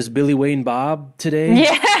 who is this, Billy Wayne Bob today?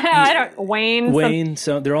 Yeah, Wayne.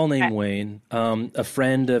 So they're all named Wayne. A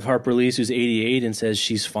friend of Harper Lee's who's 88 and says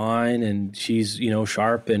she's fine and she's, you know,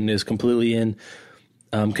 sharp and is completely in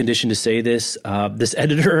condition to say this. This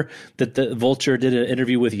editor that the Vulture did an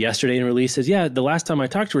interview with yesterday and released says, yeah, the last time I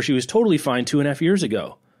talked to her, she was totally fine 2.5 years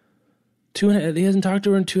ago. He hasn't talked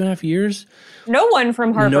to her in 2.5 years? No one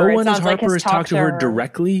from Harper. No one at Harper has talked to her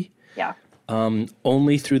directly. Yeah.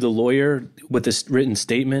 Only through the lawyer with this written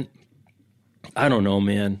statement. I don't know,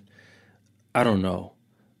 man. I don't know.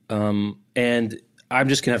 And I'm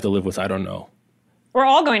just going to have to live with I don't know. We're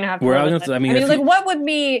all going to have to live with it. I mean, like, what would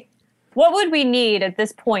we need at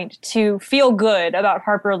this point to feel good about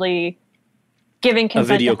Harper Lee giving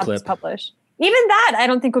consent to have this published? Even that, I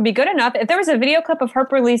don't think would be good enough. If there was a video clip of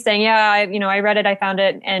Harper Lee saying, yeah, I read it, I found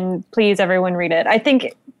it, and please, everyone read it, I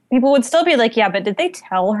think people would still be like, yeah, but did they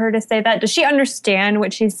tell her to say that? Does she understand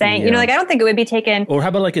what she's saying? Yeah. You know, like, I don't think it would be taken. Or how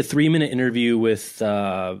about like a 3-minute interview with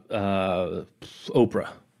Oprah?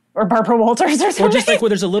 Or Barbara Walters or something. Or just like where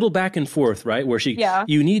there's a little back and forth, right? Where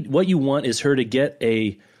what you want is her to get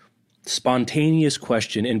a spontaneous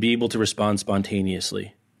question and be able to respond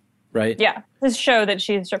spontaneously. Right? Yeah. To show that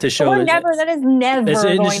she's sure. That is never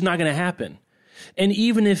it's not going to happen. And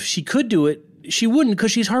even if she could do it, she wouldn't, because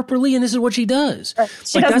she's Harper Lee and this is what she does.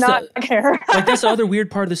 She does not care. Like, that's the other weird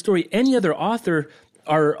part of the story. Any other author,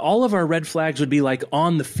 all of our red flags would be like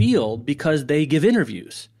on the field because they give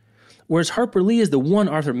interviews. Whereas Harper Lee is the one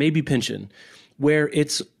author, maybe Pynchon, where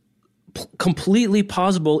it's completely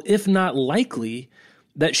plausible, if not likely,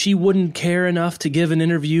 that she wouldn't care enough to give an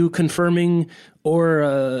interview confirming or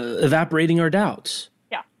evaporating our doubts.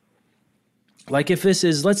 Yeah. Like if this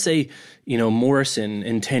is, let's say, Morrison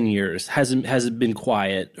in 10 years hasn't been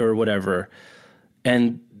quiet or whatever,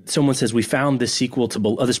 and someone says we found this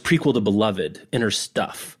prequel to Beloved in her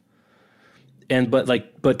stuff,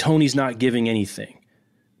 but Tony's not giving anything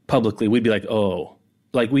publicly, we'd be like, oh,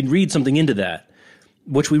 like we'd read something into that,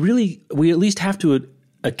 which we at least have to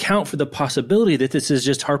account for the possibility that this is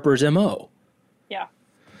just Harper's MO. Yeah.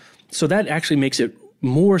 So that actually makes it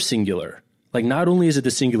more singular. Like not only is it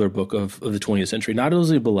the singular book of the 20th century, not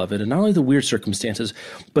only Beloved, and not only the weird circumstances,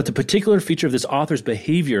 but the particular feature of this author's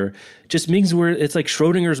behavior just means it's like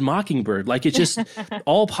Schrodinger's mockingbird. Like it just,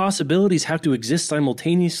 all possibilities have to exist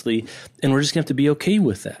simultaneously, and we're just going to have to be okay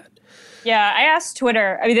with that. Yeah, I asked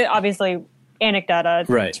Twitter, I mean, obviously anecdata.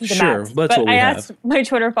 Right, sure, but that's what we have. Asked my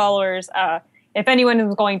Twitter followers if anyone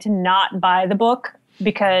was going to not buy the book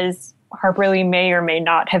because Harper Lee may or may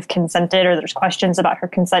not have consented, or there's questions about her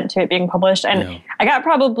consent to it being published. And I got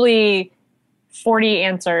probably 40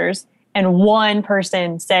 answers, and one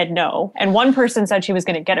person said no. And one person said she was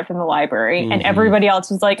going to get it from the library. Mm-hmm. And everybody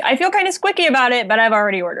else was like, I feel kind of squicky about it, but I've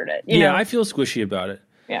already ordered it. You know? I feel squishy about it.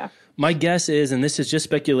 Yeah. My guess is, and this is just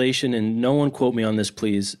speculation, and no one quote me on this,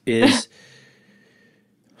 please, is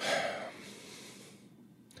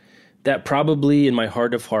that probably in my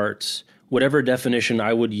heart of hearts, whatever definition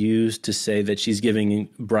I would use to say that she's giving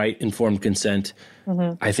bright, informed consent,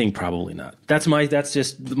 I think probably not. That's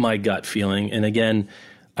just my gut feeling. And again,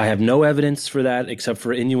 I have no evidence for that except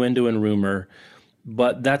for innuendo and rumor,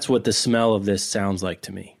 but that's what the smell of this sounds like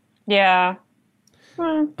to me. Yeah.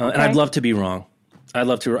 Okay. And I'd love to be wrong.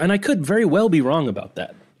 And I could very well be wrong about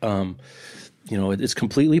that. It's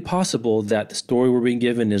completely possible that the story we're being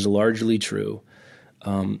given is largely true.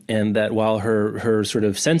 And that while her sort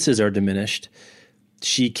of senses are diminished,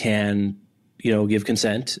 she can, give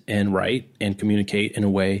consent and write and communicate in a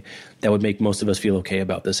way that would make most of us feel okay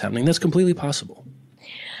about this happening. That's completely possible.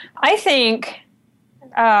 I think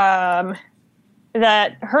that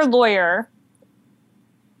her lawyer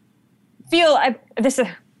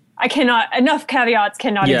enough caveats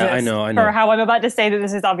cannot exist I know. for how I'm about to say that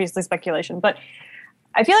this is obviously speculation. But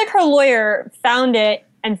I feel like her lawyer found it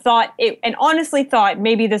and honestly thought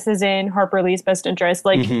maybe this is in Harper Lee's best interest.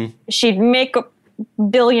 Like she'd make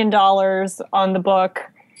 $1 billion on the book,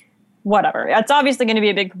 whatever. It's obviously going to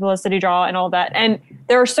be a big publicity draw and all that. And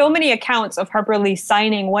there are so many accounts of Harper Lee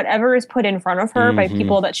signing whatever is put in front of her by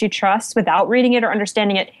people that she trusts without reading it or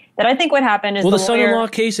understanding it, that I think what happened is the son-in-law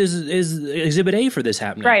case is Exhibit A for this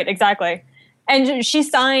happening. Right, exactly. And she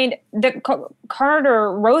signed,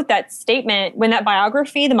 Carter wrote that statement when that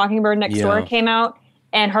biography, The Mockingbird Next Door, came out.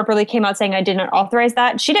 And Harper Lee came out saying, I did not authorize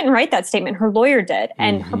that. She didn't write that statement. Her lawyer did.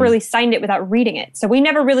 And Harper Lee signed it without reading it. So we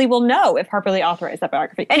never really will know if Harper Lee authorized that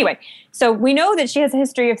biography. Anyway, so we know that she has a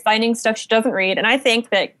history of signing stuff she doesn't read. And I think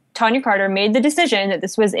that Tanya Carter made the decision that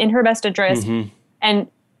this was in her best interest and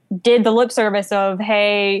did the lip service of,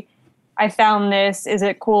 hey, I found this. Is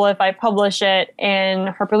it cool if I publish it? And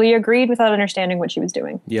Harper Lee agreed without understanding what she was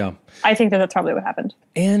doing. Yeah. I think that that's probably what happened.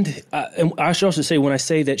 And I should also say, when I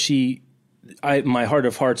say that my heart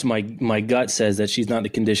of hearts, my gut says that she's not in a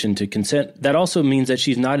condition to consent, that also means that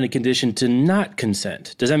she's not in a condition to not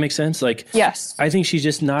consent. Does that make sense? Like, yes. I think she's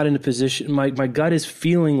just not in a position. My gut is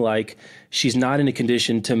feeling like she's not in a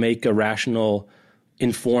condition to make a rational,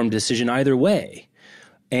 informed decision either way.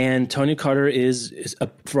 And Tanya Carter is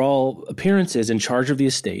for all appearances, in charge of the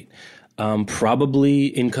estate, probably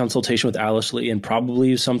in consultation with Alice Lee and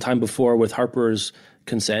probably sometime before with Harper's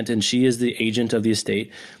consent. And she is the agent of the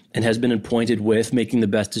estate and has been appointed with making the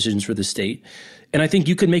best decisions for the state. And I think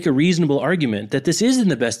you could make a reasonable argument that this isn't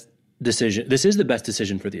the best decision. This is the best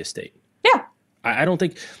decision for the estate. Yeah. I don't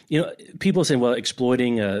think, people say, well,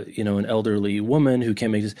 exploiting an elderly woman who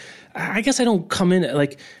can't make this. I guess I don't come in,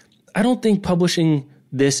 I don't think publishing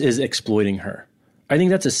this is exploiting her. I think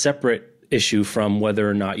that's a separate issue from whether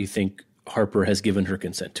or not you think Harper has given her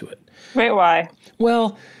consent to it. Wait, why?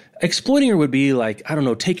 Well, exploiting her would be like, I don't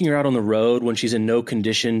know, taking her out on the road when she's in no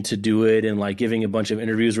condition to do it and like giving a bunch of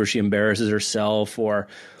interviews where she embarrasses herself or,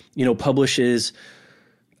 publishes,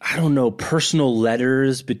 I don't know, personal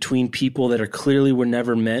letters between people that were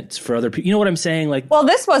never meant for other people. You know what I'm saying? Like, well,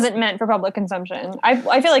 this wasn't meant for public consumption.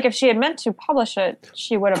 I feel like if she had meant to publish it,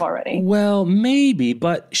 she would have already. Well, maybe,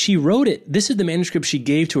 but she wrote it. This is the manuscript she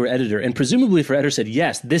gave to her editor. And presumably if her editor said,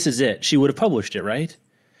 yes, this is it, she would have published it, right?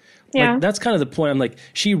 Yeah. Like, that's kind of the point. I'm like,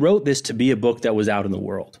 she wrote this to be a book that was out in the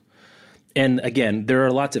world. And again, there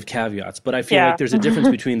are lots of caveats, but I feel like there's a difference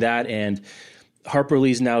between that and Harper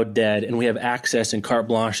Lee's now dead, and we have access and carte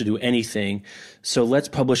blanche to do anything. So let's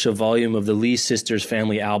publish a volume of the Lee sisters'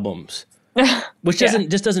 family albums, which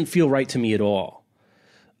just doesn't feel right to me at all.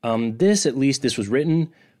 This was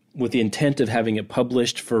written with the intent of having it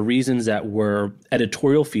published for reasons that were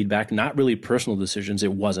editorial feedback, not really personal decisions.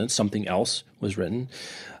 It wasn't. Something else was written.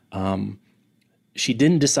 She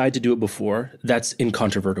didn't decide to do it before. That's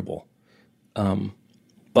incontrovertible.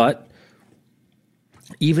 But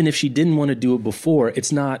even if she didn't want to do it before,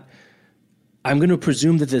 it's not – I'm going to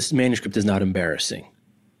presume that this manuscript is not embarrassing,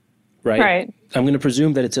 right? Right. I'm going to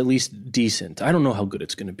presume that it's at least decent. I don't know how good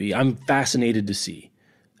it's going to be. I'm fascinated to see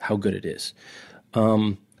how good it is.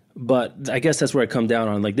 But I guess that's where I come down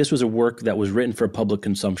on, like, this was a work that was written for public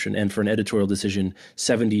consumption and for an editorial decision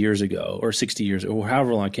 70 years ago or 60 years or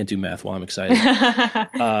however long. I can't do math while I'm excited.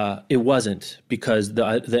 It wasn't, because the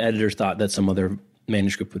editor thought that some other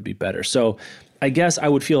manuscript would be better. So I guess I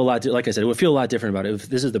would feel like I said, it would feel a lot different about it if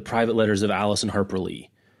this is the private letters of Alice and Harper Lee.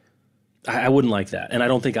 I wouldn't like that. And I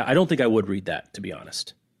don't think I would read that, to be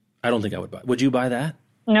honest. I don't think I would buy. Would you buy that?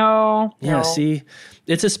 No. Yeah, no. See,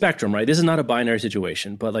 it's a spectrum, right? This is not a binary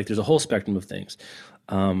situation, but like there's a whole spectrum of things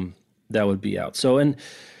that would be out. So, and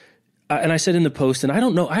I said in the post, and I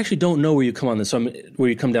actually don't know where you come on this, where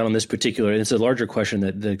you come down on this particular, and it's a larger question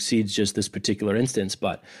that exceeds just this particular instance,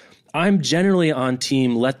 but I'm generally on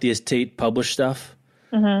team let the estate publish stuff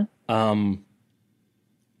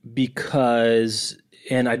because,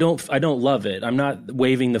 and I don't love it. I'm not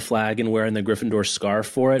waving the flag and wearing the Gryffindor scarf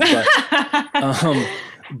for it, but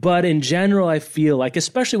but in general, I feel like,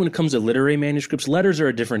 especially when it comes to literary manuscripts, letters are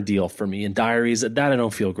a different deal for me, and diaries, that I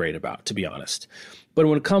don't feel great about, to be honest. But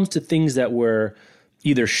when it comes to things that were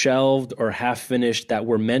either shelved or half-finished that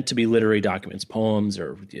were meant to be literary documents, poems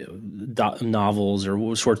or novels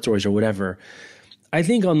or short stories or whatever, I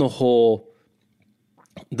think on the whole,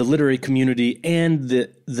 the literary community and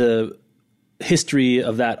the history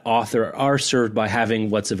of that author are served by having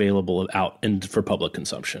what's available out and for public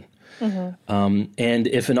consumption. And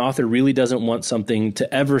if an author really doesn't want something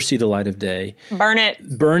to ever see the light of day, burn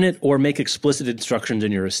it or make explicit instructions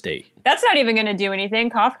in your estate. That's not even going to do anything.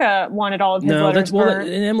 Kafka wanted all of his letters burned.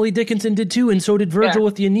 And Emily Dickinson did too, and so did Virgil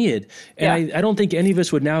with the Aeneid. And I don't think any of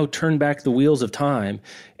us would now turn back the wheels of time.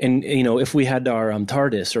 And, if we had our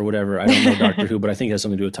TARDIS or whatever, I don't know Doctor Who, but I think it has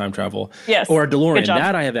something to do with time travel. Yes. Or a DeLorean.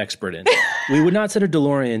 That I have expert in. We would not set a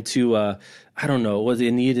DeLorean to, I don't know, what the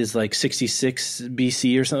Aeneid is like 66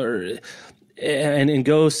 BC or something, and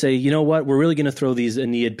go say, you know what, we're really going to throw these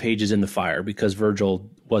Aeneid pages in the fire because Virgil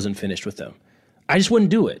wasn't finished with them. I just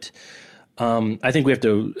wouldn't do it. I think we have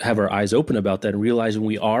to have our eyes open about that and realize when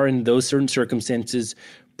we are in those certain circumstances,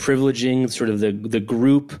 privileging sort of the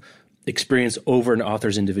group experience over an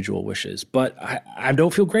author's individual wishes. But I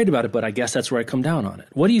don't feel great about it, but I guess that's where I come down on it.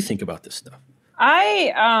 What do you think about this stuff?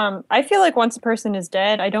 I feel like once a person is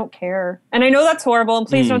dead, I don't care. And I know that's horrible, and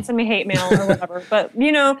please don't send me hate mail or whatever. But,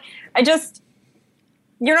 you're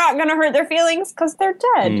not going to hurt their feelings because they're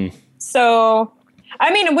dead. So,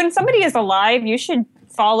 I mean, when somebody is alive, you should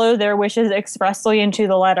follow their wishes expressly into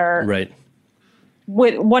the letter. Right.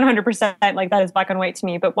 With 100%, like that is black and white to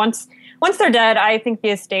me. But once they're dead, I think the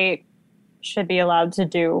estate should be allowed to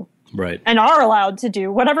do and are allowed to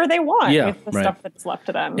do whatever they want with the stuff that's left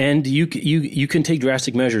to them. And you can take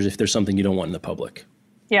drastic measures if there's something you don't want in the public.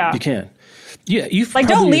 Yeah, you can. Yeah,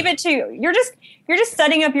 don't leave it to you're just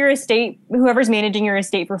setting up your estate. Whoever's managing your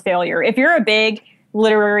estate for failure. If you're a big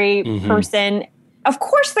literary person, of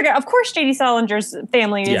course J.D. Salinger's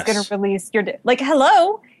family is going to release your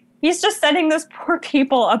hello. He's just setting those poor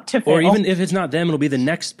people up to fail. Or even if it's not them, it'll be the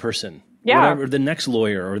next person. Yeah. Or the next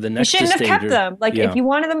lawyer or the next estate. You shouldn't have kept them. If you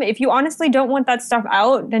wanted them, if you honestly don't want that stuff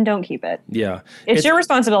out, then don't keep it. Yeah. It's your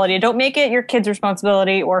responsibility. Don't make it your kid's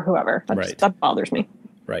responsibility or whoever. That bothers me.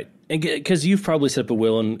 Right. And because you've probably set up a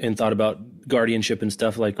will and thought about guardianship and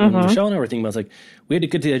stuff when Michelle and I were thinking about, we had to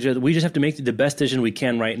get to the edge of, we just have to make the best decision we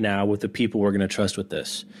can right now with the people we're going to trust with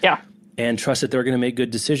this. Yeah. And trust that they're going to make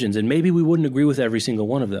good decisions. And maybe we wouldn't agree with every single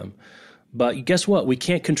one of them. But guess what? We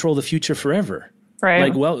can't control the future forever.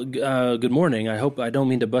 Right. Good morning. I don't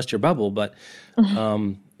mean to bust your bubble, but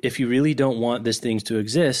if you really don't want these things to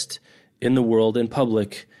exist in the world, in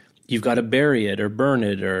public, you've got to bury it or burn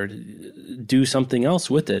it or do something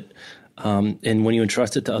else with it. And when you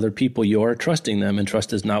entrust it to other people, you are trusting them, and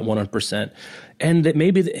trust is not 100%. And that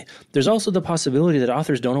maybe there's also the possibility that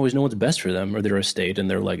authors don't always know what's best for them or their estate and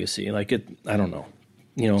their legacy. I don't know.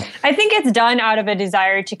 I think it's done out of a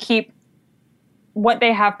desire to keep what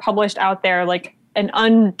they have published out there, an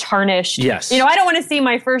untarnished, yes. I don't want to see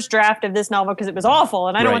my first draft of this novel because it was awful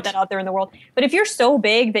and I don't want that out there in the world. But if you're so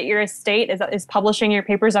big that your estate is publishing your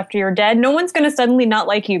papers after you're dead, no one's going to suddenly not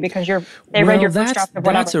like you because they read your first draft of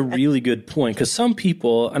whatever. That's a really good point, because some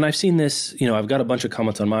people, and I've seen this, I've got a bunch of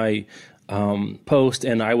comments on my post,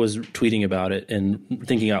 and I was tweeting about it and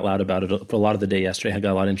thinking out loud about it for a lot of the day yesterday. I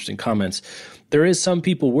got a lot of interesting comments. There is some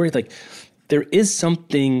people worried, like, there is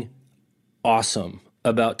something awesome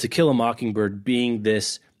about To Kill a Mockingbird being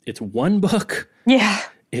this, it's one book. Yeah.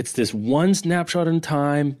 It's this one snapshot in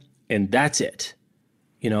time, and that's it,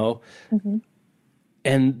 Mm-hmm.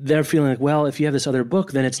 And they're feeling like, well, if you have this other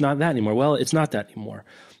book, then it's not that anymore. Well, it's not that anymore.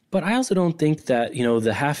 But I also don't think that,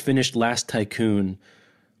 the half-finished Last Tycoon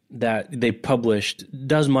that they published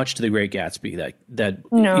does much to The Great Gatsby.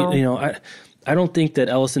 No. I don't think that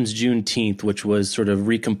Ellison's Juneteenth, which was sort of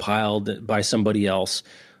recompiled by somebody else,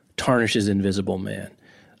 tarnishes Invisible Man.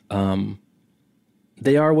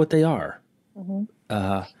 They are what they are. Mm-hmm.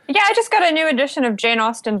 I just got a new edition of Jane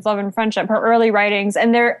Austen's Love and Friendship, her early writings,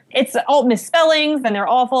 and it's all misspellings, and they're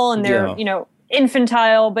awful, and they're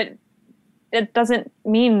infantile, but it doesn't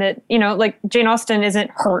mean that like Jane Austen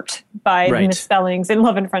isn't hurt by the misspellings in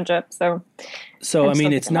Love and Friendship. So I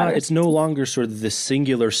mean, it's no longer sort of this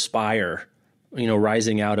singular spire,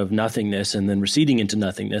 rising out of nothingness and then receding into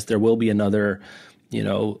nothingness. There will be another,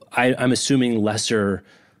 I'm assuming lesser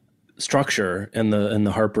structure in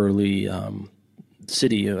the Harper Lee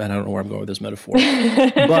city. I don't know where I'm going with this metaphor,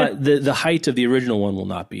 but the height of the original one will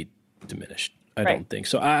not be diminished. I don't think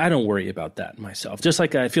so. I don't worry about that myself. Just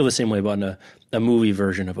like I feel the same way about a movie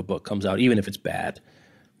version of a book comes out, even if it's bad.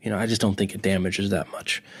 I just don't think it damages that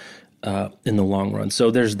much in the long run. So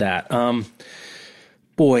there's that.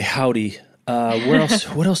 Boy, howdy.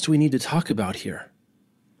 What else do we need to talk about here?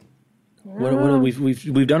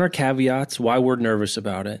 We've done our caveats, why we're nervous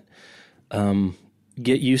about it.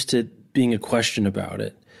 Get used to being a question about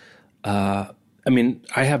it. I mean,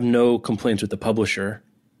 I have no complaints with the publisher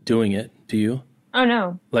doing it. Do you? Oh,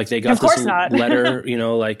 no. Like, they got this letter,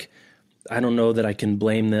 like, I don't know that I can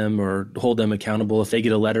blame them or hold them accountable if they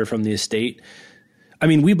get a letter from the estate. I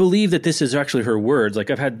mean, we believe that this is actually her words.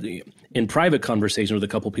 Like, I've had in private conversation with a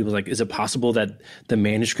couple people, like, is it possible that the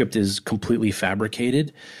manuscript is completely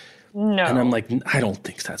fabricated? No. And I'm like, I don't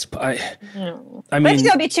think that's... No. I mean,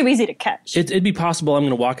 that would be too easy to catch. It'd be possible I'm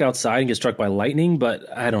going to walk outside and get struck by lightning, but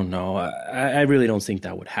I don't know. I really don't think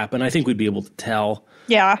that would happen. I think we'd be able to tell.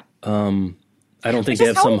 Yeah. I don't think they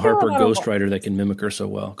have some Harper ghostwriter that can mimic her so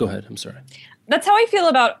well. Go ahead. I'm sorry. That's how I feel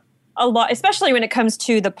about a lot, especially when it comes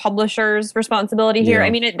to the publisher's responsibility here. Yeah. I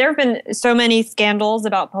mean, there have been so many scandals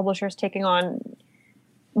about publishers taking on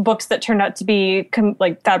books that turned out to be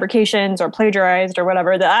like fabrications or plagiarized or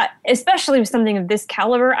whatever, that especially with something of this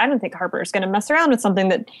caliber, I don't think Harper is going to mess around with something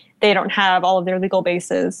that they don't have all of their legal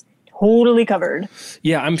bases totally covered.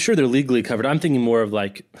 Yeah, I'm sure they're legally covered. I'm thinking more of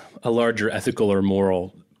like a larger ethical or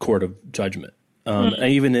moral court of judgment. And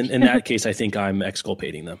even in that case, I think I'm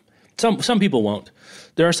exculpating them. Some people won't.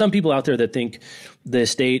 There are some people out there that think the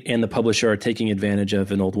estate and the publisher are taking advantage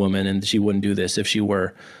of an old woman, and she wouldn't do this if she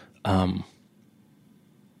were in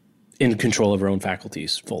control of her own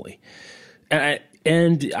faculties fully.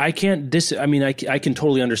 And I can't I can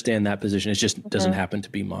totally understand that position. It just doesn't happen to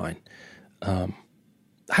be mine. I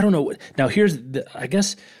don't know. Now I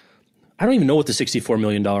guess I don't even know what the $64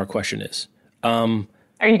 million question is.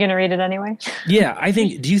 Are you going to read it anyway? Yeah,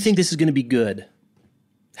 do you think this is going to be good?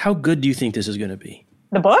 How good do you think this is going to be?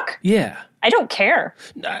 The book? Yeah. I don't care.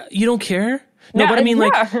 You don't care? No, but I mean,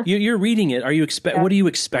 like, you're reading it. What are you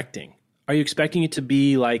expecting? Are you expecting it to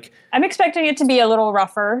be like... I'm expecting it to be a little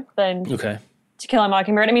rougher than To Kill a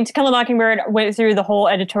Mockingbird. I mean, To Kill a Mockingbird went through the whole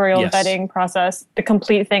editorial vetting process, the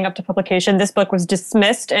complete thing up to publication. This book was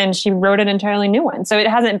dismissed, and she wrote an entirely new one. So it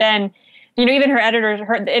hasn't been... even her editor,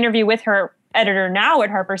 the interview with her editor now at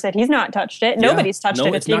Harper said he's not touched it. Nobody's touched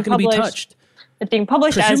it. It's not going to be touched. It's being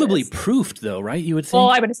published presumably proofed, though, right? You would think. Well,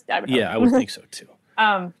 I would yeah, I would think so too.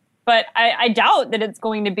 But I doubt that it's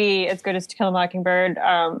going to be as good as To Kill a Mockingbird.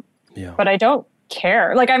 But I don't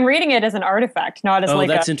care. Like, I'm reading it as an artifact, not as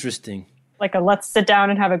that's interesting. Like a let's sit down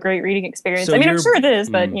and have a great reading experience. So I mean, I'm sure it is,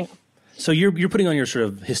 but So you're putting on your sort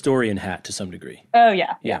of historian hat to some degree. Oh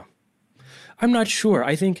yeah. I'm not sure.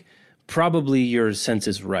 I think probably your sense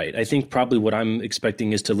is right. I think probably what I'm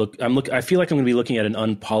expecting is to I feel like I'm going to be looking at an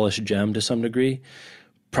unpolished gem to some degree.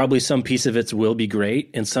 Probably some piece of it will be great,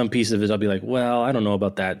 and some piece of it I'll be like, well, I don't know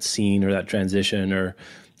about that scene or that transition, or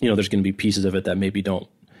there's going to be pieces of it that maybe don't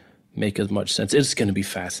make as much sense. It's going to be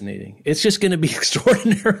fascinating. It's just going to be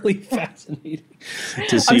extraordinarily fascinating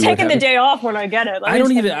to see. I'm taking the day off when I get it.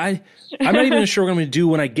 I'm not even sure what I'm going to do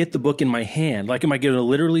when I get the book in my hand. Like, am I going to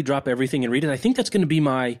literally drop everything and read it? I think that's going to be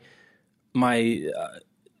my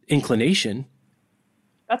inclination.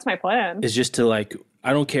 That's my plan. Is just to, like,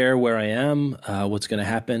 I don't care where I am, what's going to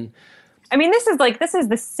happen. I mean, this is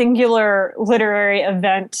the singular literary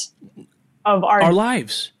event of our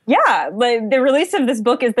lives. Yeah, like the release of this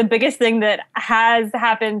book is the biggest thing that has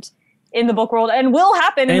happened in the book world and will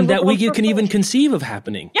happen in the book world. And that we can even conceive of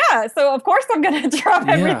happening. Yeah, so of course I'm going to drop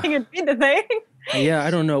everything and read the thing. Yeah, I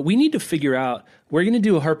don't know. We need to figure out, we're going to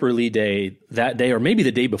do a Harper Lee Day that day, or maybe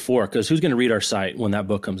the day before, because who's going to read our site when that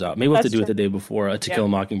book comes out? Maybe we'll have to do it the day before, a To Kill a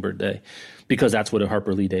Mockingbird Day, because that's what a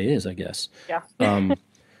Harper Lee Day is, I guess. Yeah.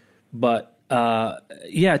 But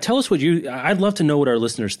tell us what I'd love to know what our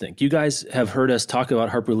listeners think. You guys have heard us talk about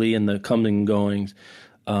Harper Lee and the coming and goings.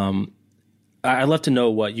 I'd love to know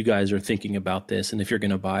what you guys are thinking about this and if you're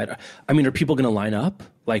going to buy it. I mean, are people going to line up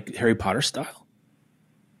like Harry Potter style?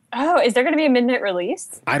 Oh, is there going to be a midnight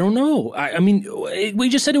release? I don't know. I mean, we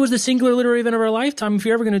just said it was the singular literary event of our lifetime if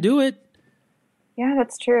you're ever going to do it. Yeah,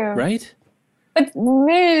 that's true. Right? But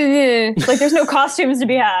like, there's no costumes to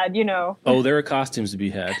be had, you know. Oh, there are costumes to be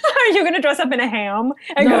had. Are you going to dress up in a ham?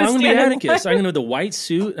 And no, I'm going to be Atticus. I'm going to have the white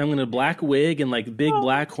suit. I'm going to have a black wig and like big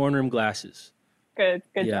black horn-rimmed glasses. Good.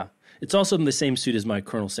 Yeah. It's also in the same suit as my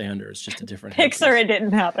Colonel Sanders, just a different Pixar, it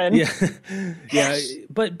didn't happen. Yeah.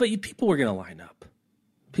 But people were going to line up.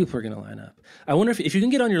 People are going to line up. I wonder if you can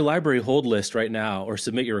get on your library hold list right now or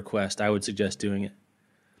submit your request, I would suggest doing it.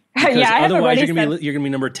 Because otherwise you're going to be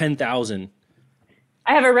number 10,000.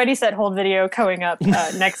 I have a Ready, Set, Hold video coming up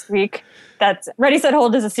next week. That's Ready, Set,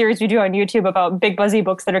 Hold is a series we do on YouTube about big buzzy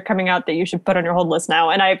books that are coming out that you should put on your hold list now.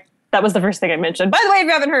 And that was the first thing I mentioned. By the way, if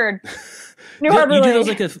you haven't heard, New Harper Lee. You do those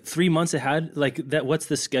like 3 months ahead? Like that? What's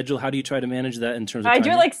the schedule? How do you try to manage that in terms of timing? I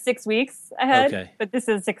do it like 6 weeks ahead, okay. But this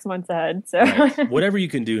is 6 months ahead. So right. Whatever you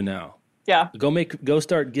can do now. Yeah. Go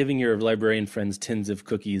start giving your librarian friends tins of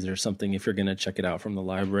cookies or something if you're going to check it out from the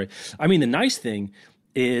library. I mean, the nice thing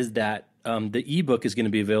is that the ebook is going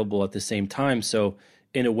to be available at the same time. So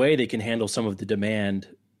in a way, they can handle some of the demand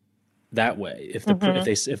that way. If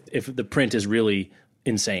the print is really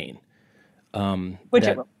insane,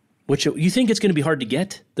 which you think it's going to be hard to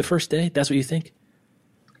get the first day? That's what you think?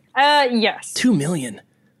 Yes. 2 million.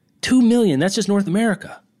 2 million. That's just North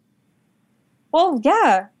America. Well,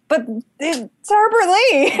 yeah, but it's Harper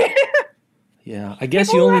Lee. Yeah, I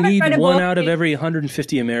guess you only need one out of every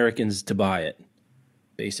 150 Americans to buy it.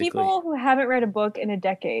 Basically. People who haven't read a book in a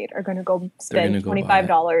decade are going to go spend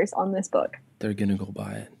 $25 on this book. They're going to go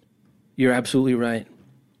buy it. You're absolutely right.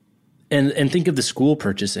 And think of the school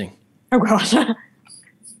purchasing. Oh, gosh.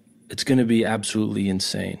 It's going to be absolutely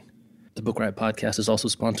insane. The Book Riot Podcast is also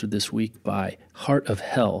sponsored this week by Heart of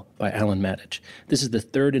Hell by Alan Matich. This is the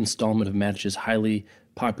third installment of Matich's highly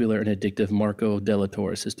popular and addictive Marco Della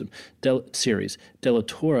Torre series. Della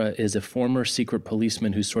Torre is a former secret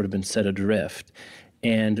policeman who's sort of been set adrift.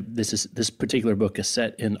 And this particular book is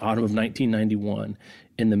set in autumn of 1991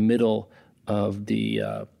 in the middle of the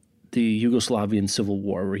Yugoslavian Civil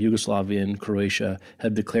War, where Yugoslavia and Croatia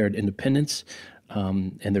had declared independence.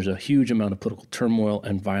 And there's a huge amount of political turmoil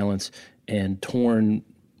and violence and torn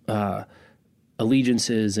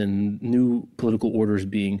allegiances and new political orders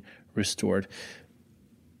being restored.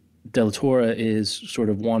 Della Torre is sort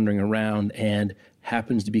of wandering around and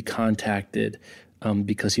happens to be contacted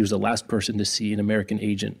because he was the last person to see an American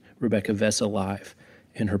agent, Rebecca Vess, alive,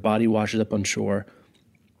 and her body washes up on shore.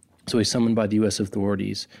 So he's summoned by the U.S.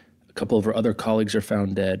 authorities. A couple of her other colleagues are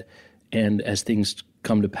found dead, and as things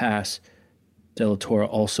come to pass, Della Torre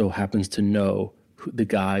also happens to know the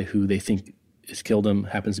guy who they think has killed him,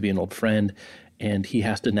 happens to be an old friend, and he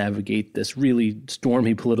has to navigate this really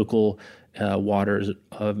stormy political waters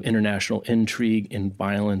of international intrigue and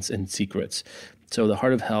violence and secrets. So the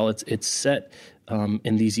Heart of Hell, it's set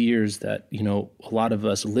in these years that, you know, a lot of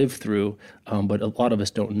us live through, but a lot of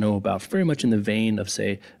us don't know about, very much in the vein of,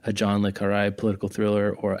 say, a John le Carré political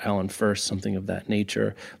thriller or Alan Furst, something of that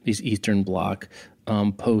nature, these Eastern Bloc,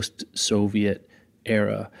 post-Soviet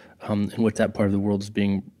era in which that part of the world is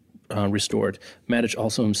being restored. Matich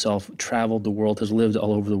also himself traveled the world, has lived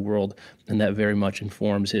all over the world, and that very much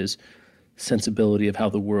informs his sensibility of how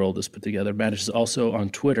the world is put together. Matich is also on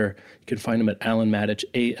Twitter. You can find him at Alan Matich,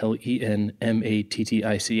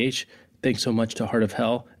 AlenMattich. Thanks so much to Heart of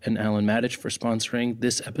Hell and Alan Matich for sponsoring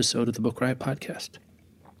this episode of the Book Riot Podcast.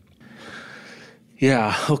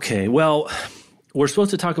 Yeah, okay. Well, we're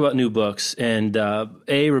supposed to talk about new books, and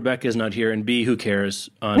A, Rebecca is not here, and B, who cares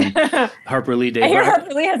on Harper Lee Day. I hear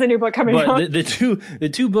Harper Lee has a new book coming out. But the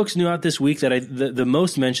two books new out this week that the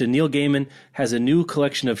most mentioned, Neil Gaiman has a new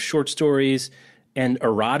collection of short stories and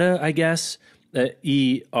errata, I guess,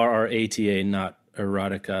 ERRATA, not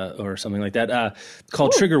erotica or something like that,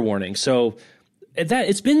 called Trigger Warning. So that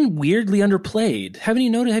it's been weirdly underplayed. Haven't you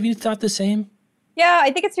noticed? Have you thought the same? Yeah,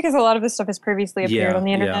 I think it's because a lot of this stuff has previously appeared on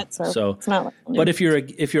the internet, so it's not. But if you're a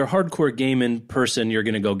hardcore Gaiman person, you're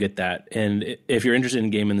going to go get that. And if you're interested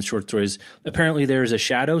in Gaiman, the short stories, apparently there's a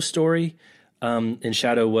Shadow story, and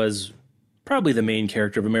Shadow was probably the main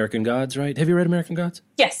character of American Gods, right? Have you read American Gods?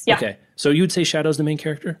 Yes. Yeah. Okay, so you would say Shadow's the main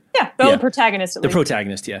character? Yeah, the protagonist. At least.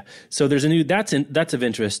 Protagonist, yeah. So there's a new that's of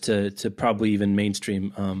interest to probably even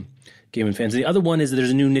mainstream Gaiman fans. The other one is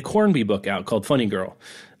there's a new Nick Hornby book out called Funny Girl.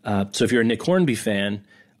 So if you're a Nick Hornby fan,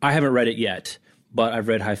 I haven't read it yet, but I've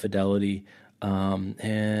read High Fidelity.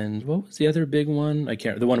 And what was the other big one?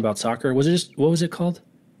 The one about soccer. What was it called?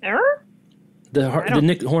 Error? The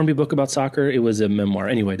Nick Hornby book about soccer. It was a memoir.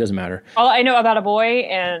 Anyway, it doesn't matter. All I know about a boy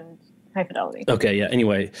and High Fidelity. Okay, yeah.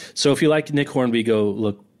 Anyway, so if you like Nick Hornby, go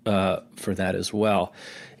look for that as well.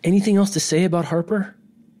 Anything else to say about Harper?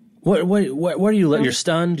 What are you? You're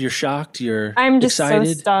stunned. You're shocked. I'm just excited?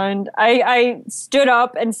 So stunned. I stood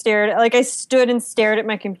up and stared. I stood and stared at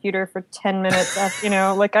my computer for 10 minutes.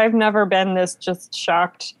 I've never been this just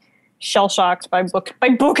shell shocked by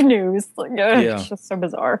book news. It's just so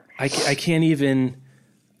bizarre. I can't even.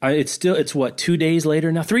 It's what 2 days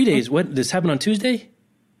later now. 3 days. What this happened on Tuesday?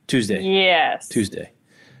 Tuesday. Yes. Tuesday.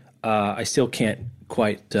 I still can't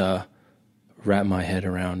quite wrap my head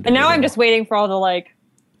around. And now I'm just waiting for all the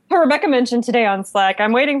Rebecca mentioned today on Slack,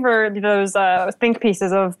 I'm waiting for those think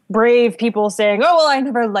pieces of brave people saying, "Oh, well, I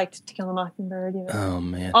never liked To Kill a Mockingbird." Oh,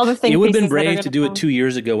 man. All the think it would have been pieces brave to do it 2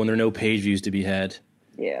 years ago when there are no page views to be had.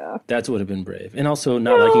 Yeah. That's what would have been brave. And also,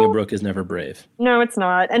 not liking a book is never brave. No, it's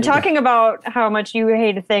not. And talking about how much you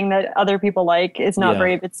hate a thing that other people like is not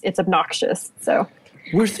brave. It's obnoxious. So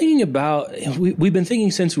we're thinking about, we've been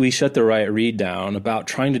thinking since we shut the Riot Read down about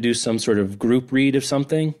trying to do some sort of group read of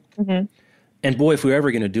something. Mm-hmm. And boy, if we're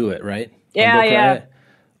ever going to do it, right? Yeah.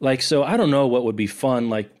 So I don't know what would be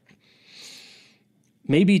fun.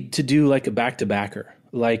 Maybe to do a back-to-backer.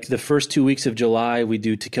 The first 2 weeks of July, we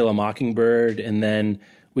do To Kill a Mockingbird, and then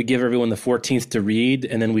we give everyone the 14th to read,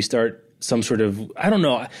 and then we start some sort of, I don't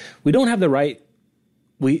know. We don't have the right,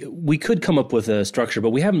 we could come up with a structure,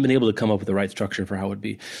 but we haven't been able to come up with the right structure for how it would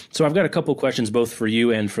be. So I've got a couple questions both for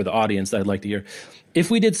you and for the audience that I'd like to hear.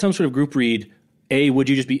 If we did some sort of group read, would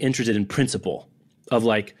you just be interested in principle of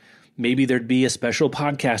maybe there'd be a special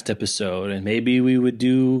podcast episode and maybe we would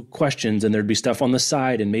do questions and there'd be stuff on the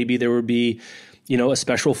side and maybe there would be, a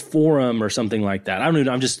special forum or something like that. I don't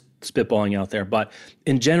know. I'm just spitballing out there. But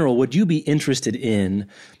in general, would you be interested in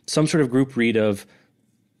some sort of group read of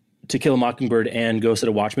To Kill a Mockingbird and Ghost of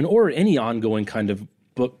the Watchman or any ongoing kind of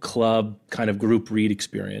book club kind of group read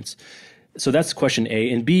experience? So that's question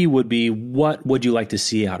A. And B would be, what would you like to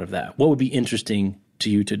see out of that? What would be interesting to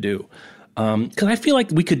you to do? Because I feel like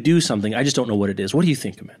we could do something. I just don't know what it is. What do you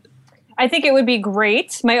think, Amanda? I think it would be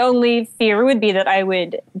great. My only fear would be that I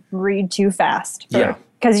would read too fast.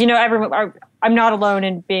 Because, I'm not alone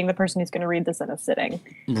in being the person who's going to read this in a sitting.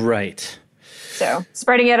 Right. So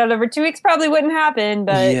spreading it out over 2 weeks probably wouldn't happen,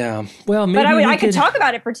 but yeah. Well, maybe I could talk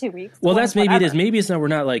about it for 2 weeks. Well, that's maybe it is. Maybe it's not. We're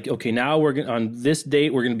not okay. Now we're on this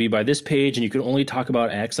date. We're going to be by this page, and you can only talk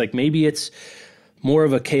about X. Maybe it's more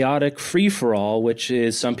of a chaotic free for all, which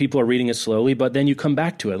is some people are reading it slowly, but then you come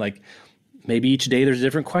back to it. Maybe each day there's a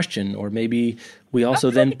different question, or maybe we also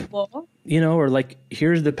then cool. Or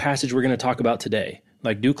here's the passage we're going to talk about today.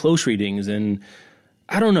 Do close readings, and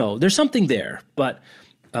I don't know. There's something there, but.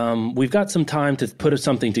 We've got some time to put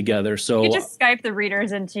something together. So you just Skype the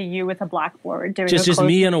readers into you with a blackboard doing just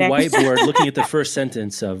me on a whiteboard looking at the first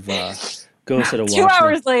sentence of Ghost of the Watchman. 2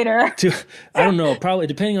 hours later. I don't know. Probably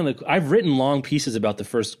depending on I've written long pieces about the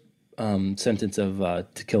first sentence of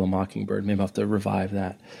To Kill a Mockingbird. Maybe I'll have to revive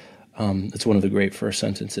that. It's one of the great first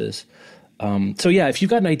sentences. So yeah, if you've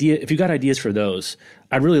got ideas for those,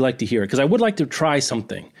 I'd really like to hear it because I would like to try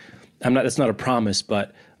something. That's not a promise,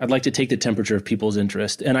 but I'd like to take the temperature of people's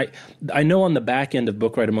interest. And I know on the back end of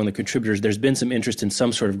Book Riot among the contributors, there's been some interest in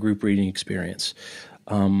some sort of group reading experience.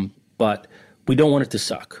 But we don't want it to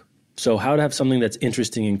suck. So how to have something that's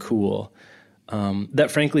interesting and cool, that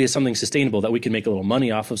frankly is something sustainable that we can make a little money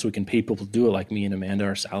off of so we can pay people to do it like me and Amanda,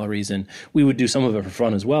 our salaries. And we would do some of it for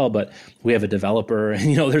fun as well, but we have a developer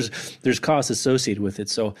and, there's costs associated with it.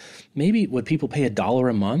 So maybe would people pay $1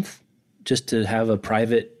 a month just to have a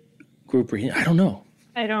private group reading? I don't know.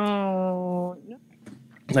 I don't know.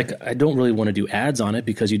 Like, I don't really want to do ads on it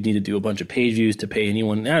because you'd need to do a bunch of page views to pay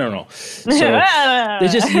anyone. I don't know. So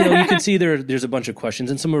it's just, you can see there's a bunch of questions,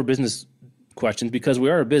 and some are business questions because we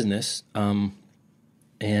are a business, and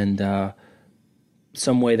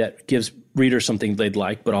some way that gives readers something they'd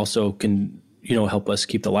like, but also can, help us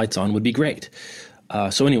keep the lights on would be great.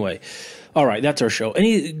 So anyway, all right, that's our show.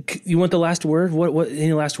 You want the last word? What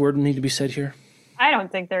any last word need to be said here? I don't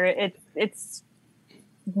think it's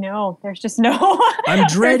no, there's just no. I'm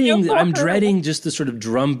dreading just the sort of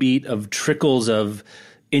drumbeat of trickles of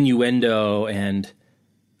innuendo, and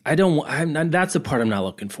that's the part I'm not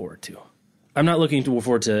looking forward to. I'm not looking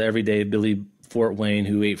forward to everyday Billy Fort Wayne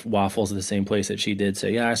who ate waffles at the same place that she did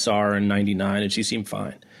say, yeah, I saw her in 99 and she seemed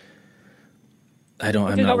fine. Which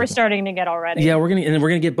is what we're starting to get already. Yeah, we're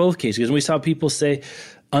gonna get both cases, because we saw people say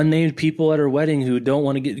unnamed people at her wedding who don't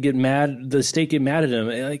want to get mad. The state get mad at them.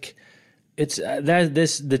 Like, it's the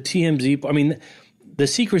TMZ. I mean, the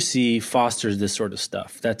secrecy fosters this sort of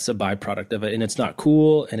stuff. That's a byproduct of it, and it's not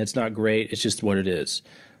cool and it's not great. It's just what it is.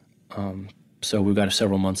 So we've got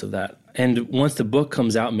several months of that, and once the book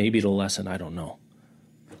comes out, maybe it'll lessen. I don't know.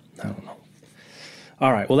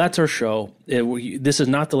 All right. Well, that's our show. This is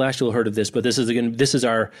not the last you'll heard of this, but this is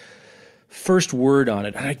our first word on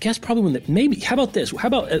it. And I guess probably how about this? How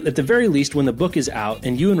about at the very least, when the book is out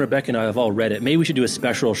and you and Rebecca and I have all read it, maybe we should do a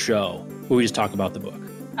special show where we just talk about the book.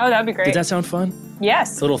 Oh, that'd be great. Does that sound fun?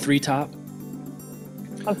 Yes. A little 3-top?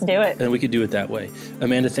 Let's do it. And we could do it that way.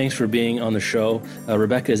 Amanda, thanks for being on the show.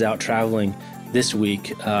 Rebecca is out traveling this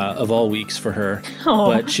week, of all weeks for her. Oh.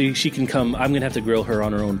 But she can come. I'm going to have to grill her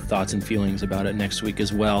on her own thoughts and feelings about it next week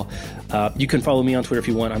as well. You can follow me on Twitter if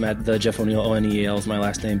you want. I'm at the Jeff O'Neill, O'Neal is my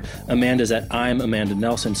last name. Amanda's at I'm Amanda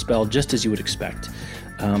Nelson, spelled just as you would expect.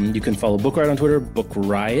 You can follow Book Riot on Twitter, Book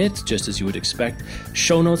Riot, just as you would expect.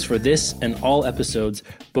 Show notes for this and all episodes,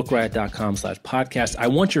 bookriot.com/podcast. I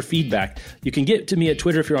want your feedback. You can get to me at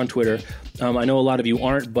Twitter if you're on Twitter. I know a lot of you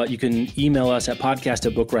aren't, but you can email us at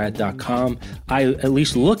podcast@bookriot.com. I at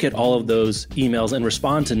least look at all of those emails and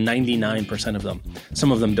respond to 99% of them.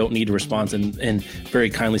 Some of them don't need a response, and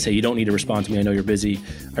very kindly say, you don't need to respond to me. I know you're busy.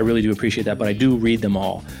 I really do appreciate that, but I do read them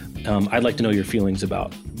all. I'd like to know your feelings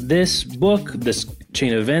about this book, this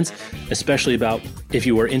chain of events, especially about if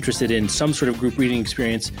you were interested in some sort of group reading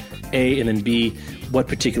experience, A, and then B, what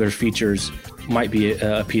particular features might be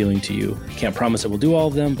appealing to you. Can't promise that we'll do all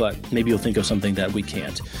of them, but maybe you'll think of something that we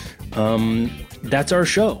can't. That's our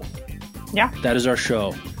show. Yeah. That is our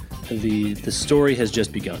show. The story has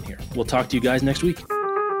just begun here. We'll talk to you guys next week.